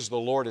whatever it is the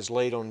Lord has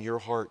laid on your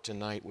heart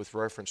tonight with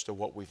reference to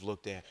what we've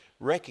looked at,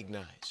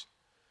 recognize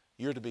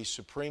you're to be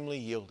supremely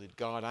yielded.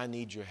 God, I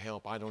need your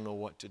help. I don't know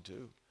what to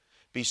do.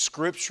 Be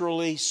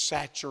scripturally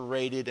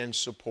saturated and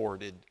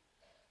supported.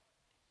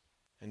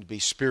 And be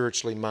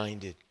spiritually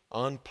minded.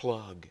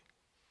 Unplug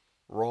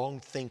wrong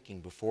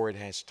thinking before it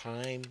has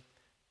time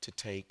to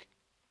take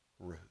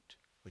root.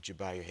 Would you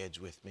bow your heads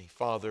with me?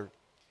 Father,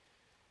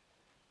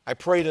 I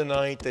pray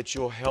tonight that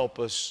you'll help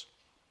us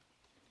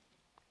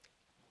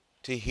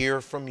to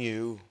hear from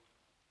you.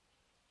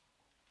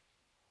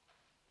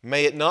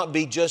 May it not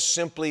be just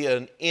simply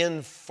an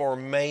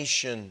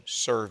information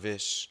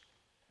service.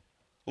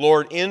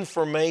 Lord,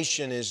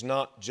 information is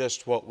not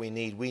just what we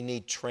need. We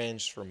need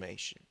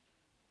transformation.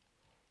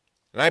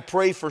 And I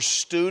pray for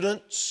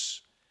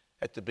students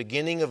at the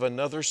beginning of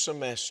another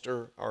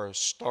semester or a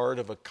start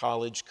of a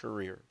college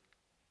career.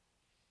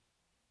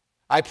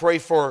 I pray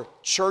for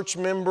church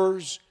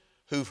members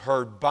who've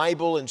heard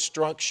Bible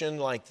instruction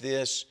like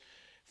this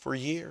for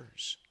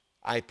years.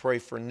 I pray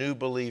for new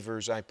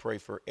believers. I pray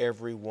for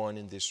everyone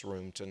in this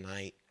room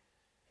tonight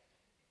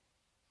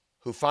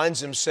who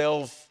finds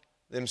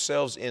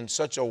themselves in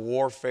such a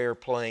warfare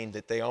plane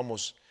that they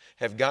almost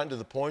have gotten to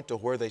the point to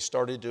where they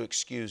started to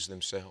excuse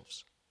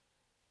themselves.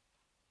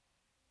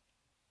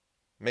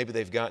 Maybe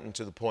they've gotten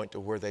to the point to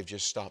where they've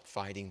just stopped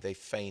fighting. They've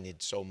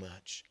fainted so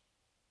much.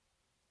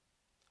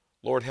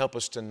 Lord, help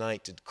us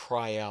tonight to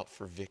cry out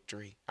for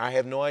victory. I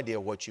have no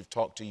idea what you've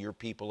talked to your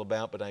people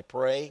about, but I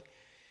pray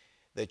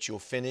that you'll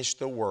finish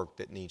the work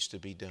that needs to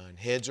be done.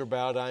 Heads are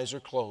bowed, eyes are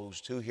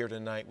closed. Who here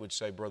tonight would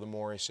say, Brother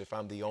Morris, if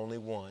I'm the only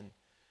one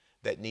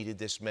that needed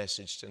this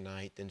message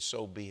tonight, then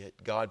so be it.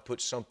 God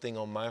put something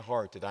on my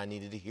heart that I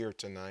needed to hear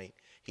tonight.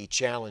 He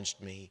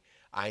challenged me.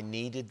 I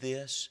needed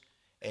this,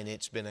 and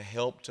it's been a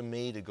help to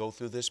me to go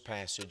through this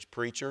passage.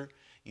 Preacher,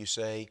 you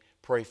say,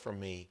 pray for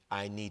me.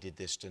 I needed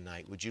this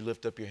tonight. Would you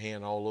lift up your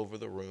hand all over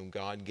the room?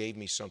 God gave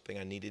me something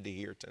I needed to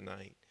hear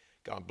tonight.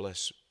 God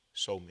bless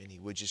so many.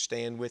 Would you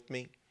stand with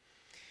me?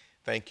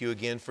 Thank you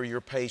again for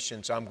your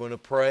patience. I'm going to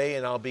pray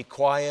and I'll be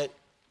quiet.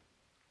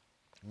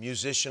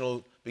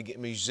 Musician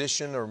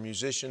or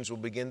musicians will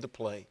begin to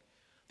play.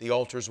 The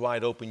altar's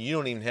wide open. You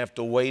don't even have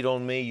to wait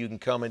on me. You can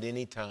come at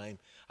any time.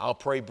 I'll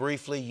pray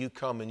briefly. You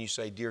come and you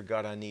say, Dear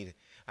God, I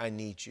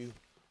need you.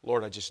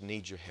 Lord, I just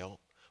need your help.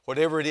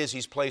 Whatever it is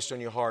He's placed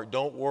on your heart,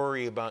 don't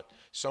worry about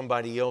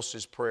somebody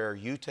else's prayer.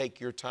 You take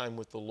your time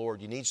with the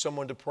Lord. You need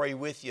someone to pray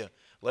with you.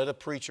 Let a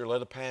preacher,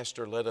 let a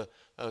pastor, let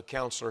a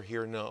counselor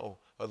here know.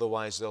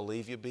 Otherwise, they'll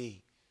leave you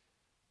be.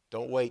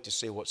 Don't wait to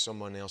see what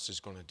someone else is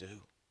going to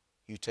do.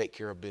 You take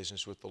care of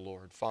business with the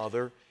Lord.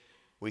 Father,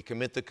 we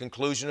commit the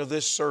conclusion of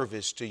this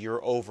service to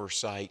your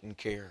oversight and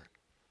care.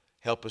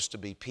 Help us to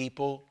be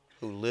people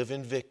who live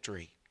in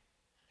victory.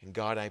 And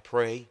God, I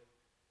pray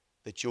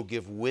that you'll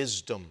give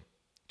wisdom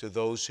to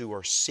those who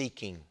are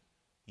seeking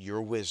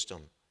your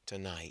wisdom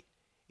tonight.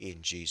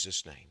 In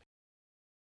Jesus' name.